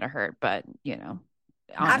vagina going to hurt? But honestly,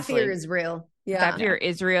 that fear is real. Yeah. That fear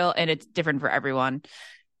is real, and it's different for everyone.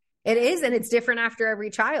 It is. And it's different after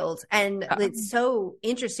every child. And it's so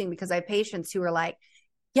interesting because I have patients who are like,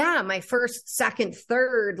 yeah, my first, second,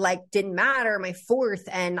 third, like didn't matter. My fourth,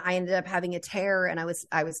 and I ended up having a tear, and I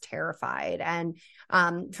was terrified. And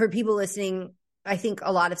for people listening, I think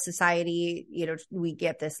a lot of society, we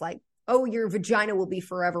get this like, oh, your vagina will be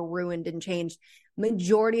forever ruined and changed.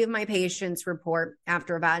 Majority of my patients report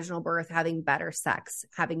after a vaginal birth having better sex,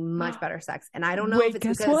 having much better sex. And I don't know if it's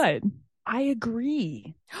guess because what? I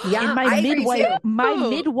agree. Yeah, and my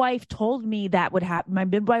midwife told me that would happen. My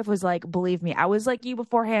midwife was like, believe me, I was like you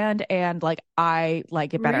beforehand, and like I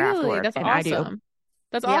like it better afterwards. That's and awesome. I do.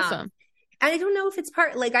 That's awesome. And I don't know if it's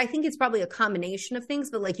I think it's probably a combination of things,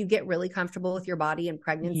 but like you get really comfortable with your body in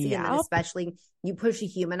pregnancy. And then especially you push a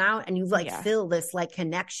human out and you feel this like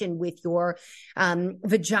connection with your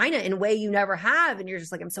vagina in a way you never have. And you're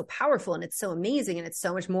just like, I'm so powerful and it's so amazing. And it's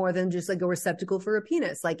so much more than just like a receptacle for a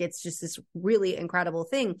penis. Like it's just this really incredible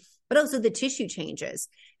thing, but also the tissue changes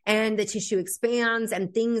and the tissue expands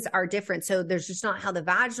and things are different. So there's just not how the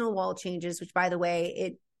vaginal wall changes, which by the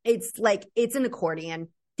way, it's like, it's an accordion.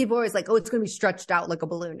 People are always like, oh, it's going to be stretched out like a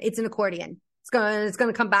balloon. It's an accordion. It's going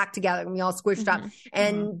to come back together and we all squished up.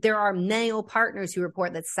 And there are male partners who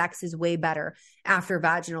report that sex is way better after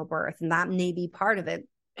vaginal birth. And that may be part of it.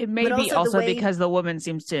 It may be also because the woman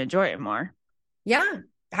seems to enjoy it more. Yeah,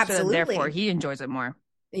 absolutely. So therefore he enjoys it more.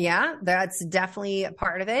 Yeah, that's definitely a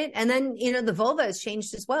part of it. And then, the vulva has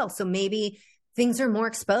changed as well. So maybe things are more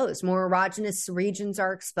exposed, more erogenous regions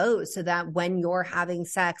are exposed so that when you're having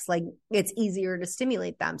sex, like it's easier to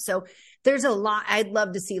stimulate them. So there's a lot. I'd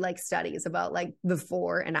love to see like studies about like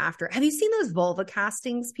before and after. Have you seen those vulva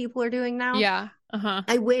castings people are doing now? Yeah.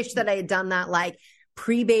 I wish that I had done that like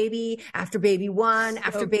pre-baby, after baby 1,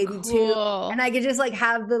 after baby 2. And I could just like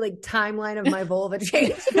have the like timeline of my vulva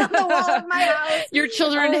changing on the wall of my house. Your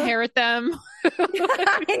children inherit them.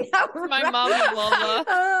 I know, my mom's vulva.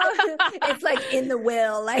 It's like in the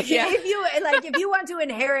will. Like if you want to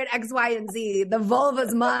inherit X, Y, and Z, the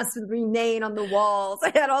vulvas must remain on the walls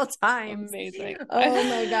at all times. Amazing. Oh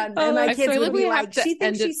my God. And my kids would be like, she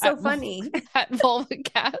thinks she's so funny. At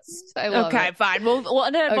VulvaCast. I love it. Okay, fine. We'll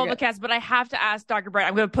end it at VulvaCast, but I have to ask Dr. Bright,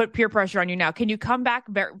 I'm going to put peer pressure on you now. Can you come back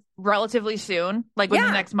relatively soon? Like within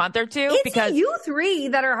the next month or two? It's because you 3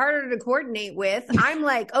 that are harder to coordinate with. I'm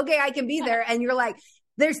like, okay, I can be there. And you're like,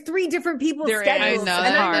 there's 3 different people's schedules. I know,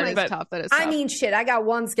 and that is tough. That is tough. I mean, shit, I got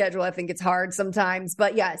one schedule. I think it's hard sometimes.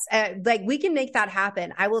 But yes, like we can make that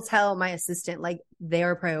happen. I will tell my assistant, like,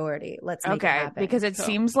 they're a priority. Let's make it happen. Because it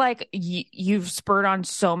seems like you've spurred on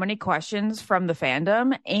so many questions from the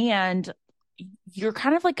fandom, and you're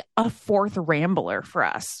kind of like a 4th rambler for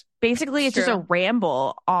us. Basically, it's just a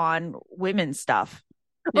ramble on women's stuff.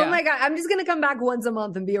 Yeah. Oh my God. I'm just going to come back once a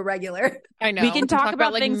month and be a regular. I know. We can talk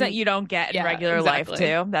about like, things that you don't get in regular life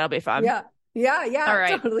too. That'll be fun. Yeah. All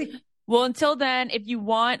right. Totally. Well, until then, if you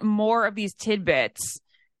want more of these tidbits,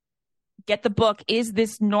 get the book, Is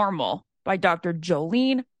This Normal? By Dr.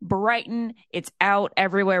 Jolene Brighten. It's out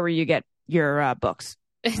everywhere where you get your books.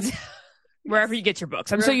 Wherever you get your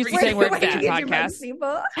books. I'm so used to saying where it's at podcast.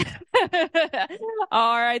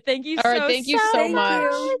 All right. Thank you so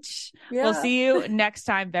much. Yeah. We'll see you next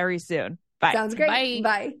time very soon. Bye. Sounds great.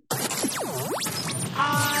 Bye.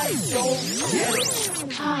 I don't get it.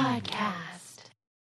 Podcast.